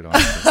started.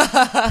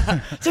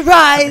 Honestly.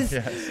 Surprise!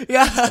 Yes.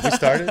 Yeah. Have we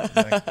started?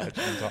 Like, I've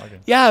been talking.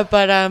 Yeah,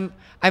 but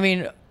I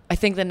mean, I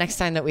think the next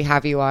time that we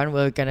have you on,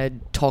 we're gonna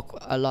talk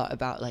a lot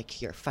about like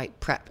your fight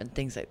prep and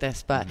things like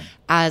this. But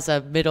as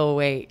a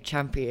middleweight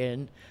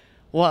champion,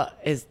 what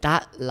is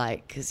that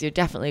like? Because you're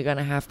definitely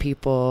gonna have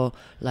people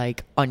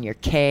like on your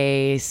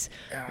case,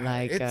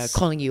 like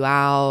calling you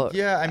out.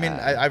 Yeah, I mean,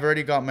 I've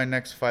already got my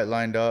next fight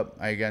lined up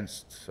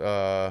against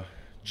Jae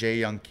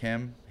Young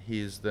Kim.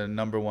 He's the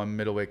 #1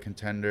 middleweight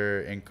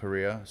contender in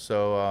Korea.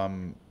 So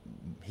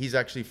he's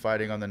actually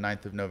fighting on the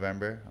 9th of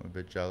November. I'm a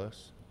bit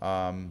jealous.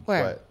 Where?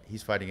 But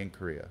he's fighting in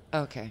Korea.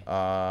 Okay.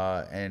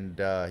 And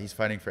he's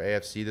fighting for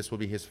AFC. This will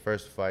be his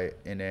first fight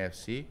in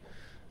AFC.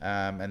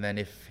 And then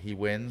if he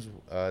wins,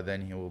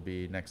 then he will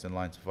be next in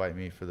line to fight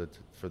me for the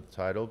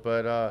title.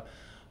 But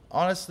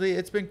honestly,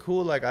 it's been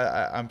cool. Like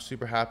I'm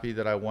super happy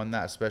that I won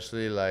that,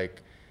 especially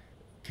like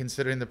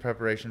considering the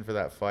preparation for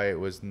that fight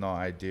was not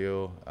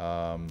ideal.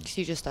 So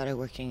you just started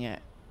working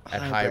at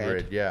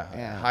Hybrid,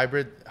 yeah.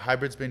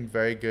 Hybrid's been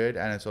very good,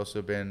 and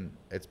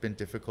it's been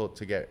difficult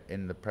to get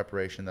in the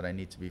preparation that I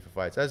need to be for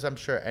fights. As I'm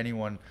sure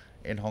anyone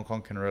in Hong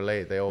Kong can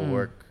relate, they all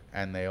work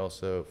and they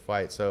also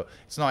fight, so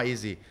it's not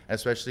easy,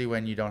 especially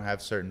when you don't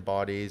have certain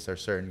bodies or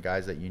certain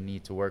guys that you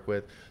need to work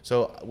with.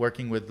 So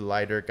working with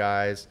lighter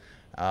guys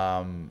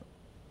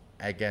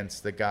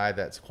against the guy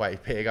that's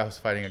quite big. I was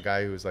fighting a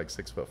guy who was like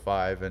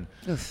 6'5", and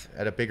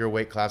at a bigger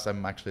weight class,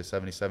 I'm actually a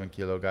 77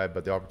 kilo guy,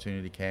 but the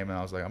opportunity came and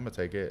I was like, I'm gonna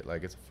take it.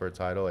 Like, it's for a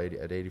title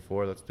at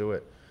 84, let's do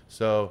it.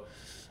 So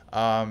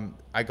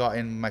I got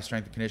in my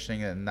strength and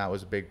conditioning, and that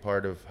was a big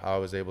part of how I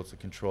was able to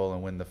control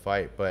and win the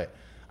fight. But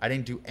I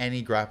didn't do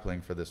any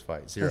grappling for this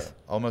fight,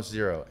 almost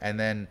zero. And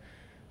then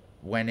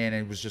went in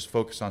and was just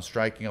focused on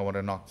striking. I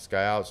wanted to knock this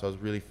guy out, so I was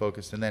really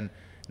focused. And then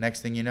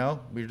next thing you know,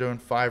 we were doing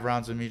 5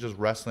 rounds of me just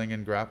wrestling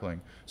and grappling.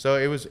 So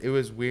it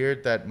was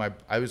weird that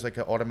I was like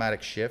an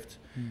automatic shift,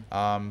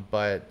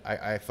 but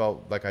I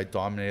felt like I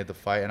dominated the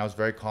fight, and I was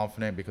very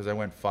confident because I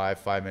went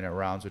 5-minute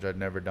rounds, which I'd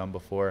never done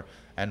before,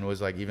 and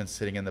was like even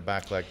sitting in the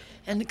back like.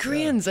 And the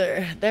Koreans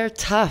they're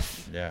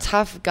tough,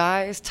 tough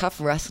guys, tough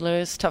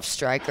wrestlers, tough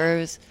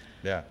strikers.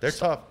 Yeah, they're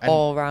tough.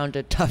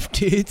 All-rounded tough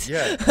dudes.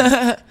 Yeah,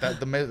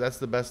 that's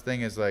the best thing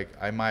is, like,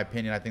 in my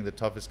opinion, I think the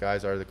toughest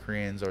guys are the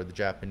Koreans or the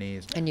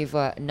Japanese. And you've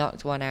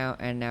knocked one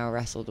out and now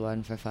wrestled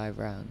one for 5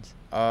 rounds.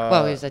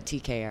 Well, it was a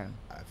TKO.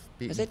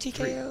 Was it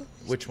TKO?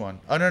 Which one?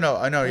 Oh,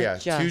 no, yeah.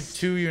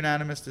 Two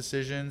unanimous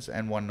decisions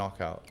and 1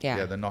 knockout.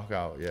 Yeah, the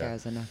knockout, yeah. It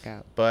was a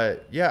knockout.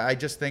 But, yeah, I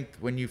just think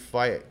when you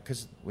fight,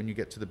 because when you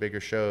get to the bigger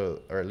show,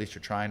 or at least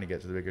you're trying to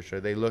get to the bigger show,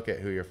 they look at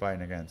who you're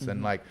fighting against.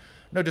 And, like,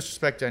 no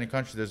disrespect to any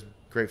country, there's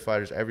great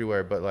fighters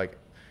everywhere, but like,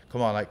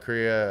 come on, like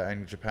Korea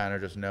and Japan are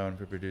just known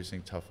for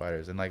producing tough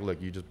fighters. And like, look,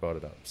 you just brought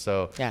it up.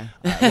 So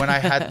when I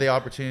had the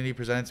opportunity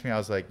presented to me, I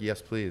was like,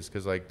 yes, please,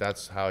 because like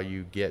that's how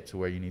you get to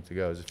where you need to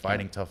go, is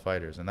fighting tough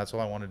fighters, and that's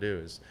all I want to do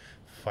is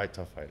fight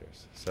tough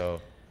fighters.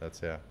 So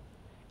that's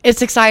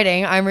it's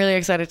exciting. I'm really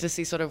excited to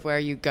see sort of where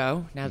you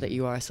go now that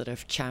you are sort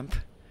of champ.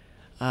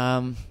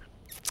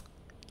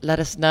 Let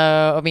us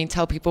know. I mean,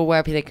 tell people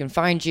where they can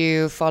find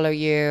you, follow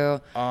you,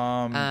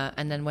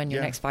 and then when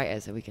your next fight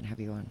is, so we can have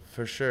you on.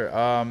 For sure.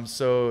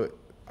 So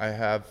I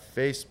have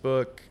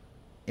Facebook,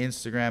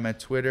 Instagram, and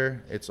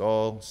Twitter. It's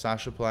all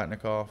Sasha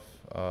Palatnikov,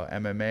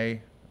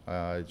 MMA.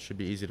 It should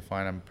be easy to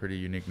find. I'm a pretty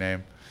unique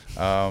name.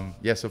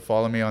 So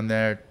follow me on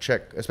there.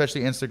 Check,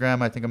 especially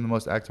Instagram. I think I'm the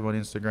most active on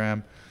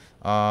Instagram.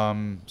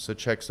 So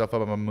check stuff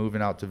up. I'm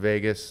moving out to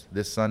Vegas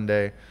this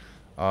Sunday.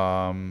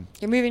 You're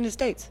moving to the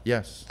States?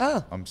 Yes.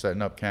 Oh. I'm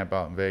setting up camp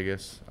out in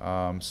Vegas.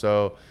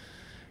 So,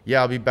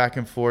 yeah, I'll be back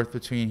and forth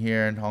between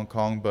here and Hong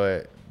Kong,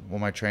 but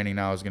my training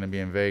now is going to be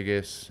in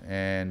Vegas.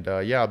 And,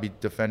 I'll be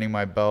defending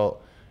my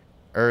belt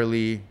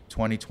early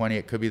 2020.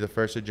 It could be the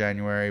 1st of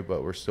January,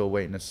 but we're still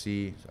waiting to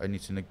see. I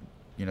need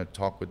to,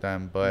 talk with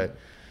them. But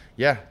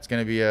yeah, it's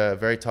going to be a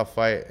very tough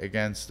fight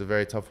against a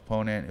very tough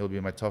opponent. He'll be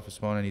my toughest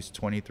opponent. He's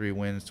 23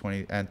 wins,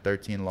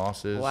 13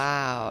 losses.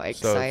 Wow,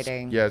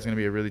 exciting. So it's going to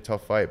be a really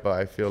tough fight, but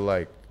I feel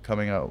like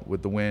coming out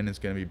with the win is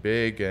going to be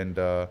big. And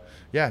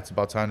it's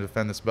about time to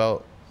defend this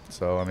belt.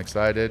 So I'm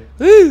excited.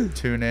 Woo!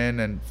 Tune in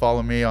and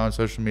follow me on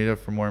social media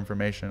for more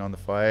information on the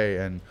fight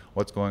and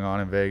what's going on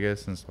in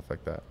Vegas and stuff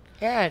like that.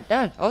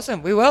 Yeah,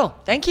 awesome. We will.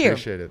 Thank you.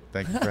 Appreciate it.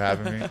 Thank you for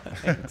having me.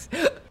 Thanks.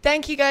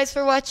 Thank you guys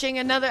for watching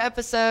another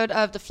episode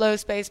of the Flow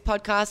Space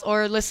podcast,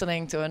 or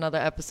listening to another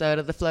episode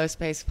of the Flow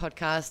Space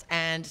podcast.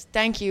 And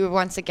thank you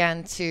once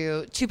again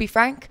to Be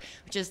Frank,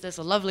 which is this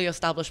lovely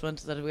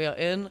establishment that we are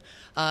in.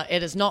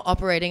 It is not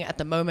operating at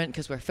the moment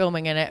because we're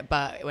filming in it,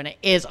 but when it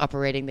is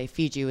operating, they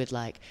feed you with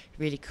like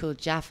really cool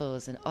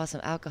jaffles and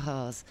awesome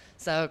alcohols.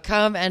 So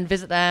come and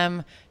visit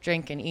them,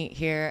 drink and eat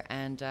here,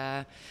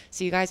 and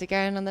see you guys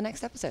again on the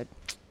next episode.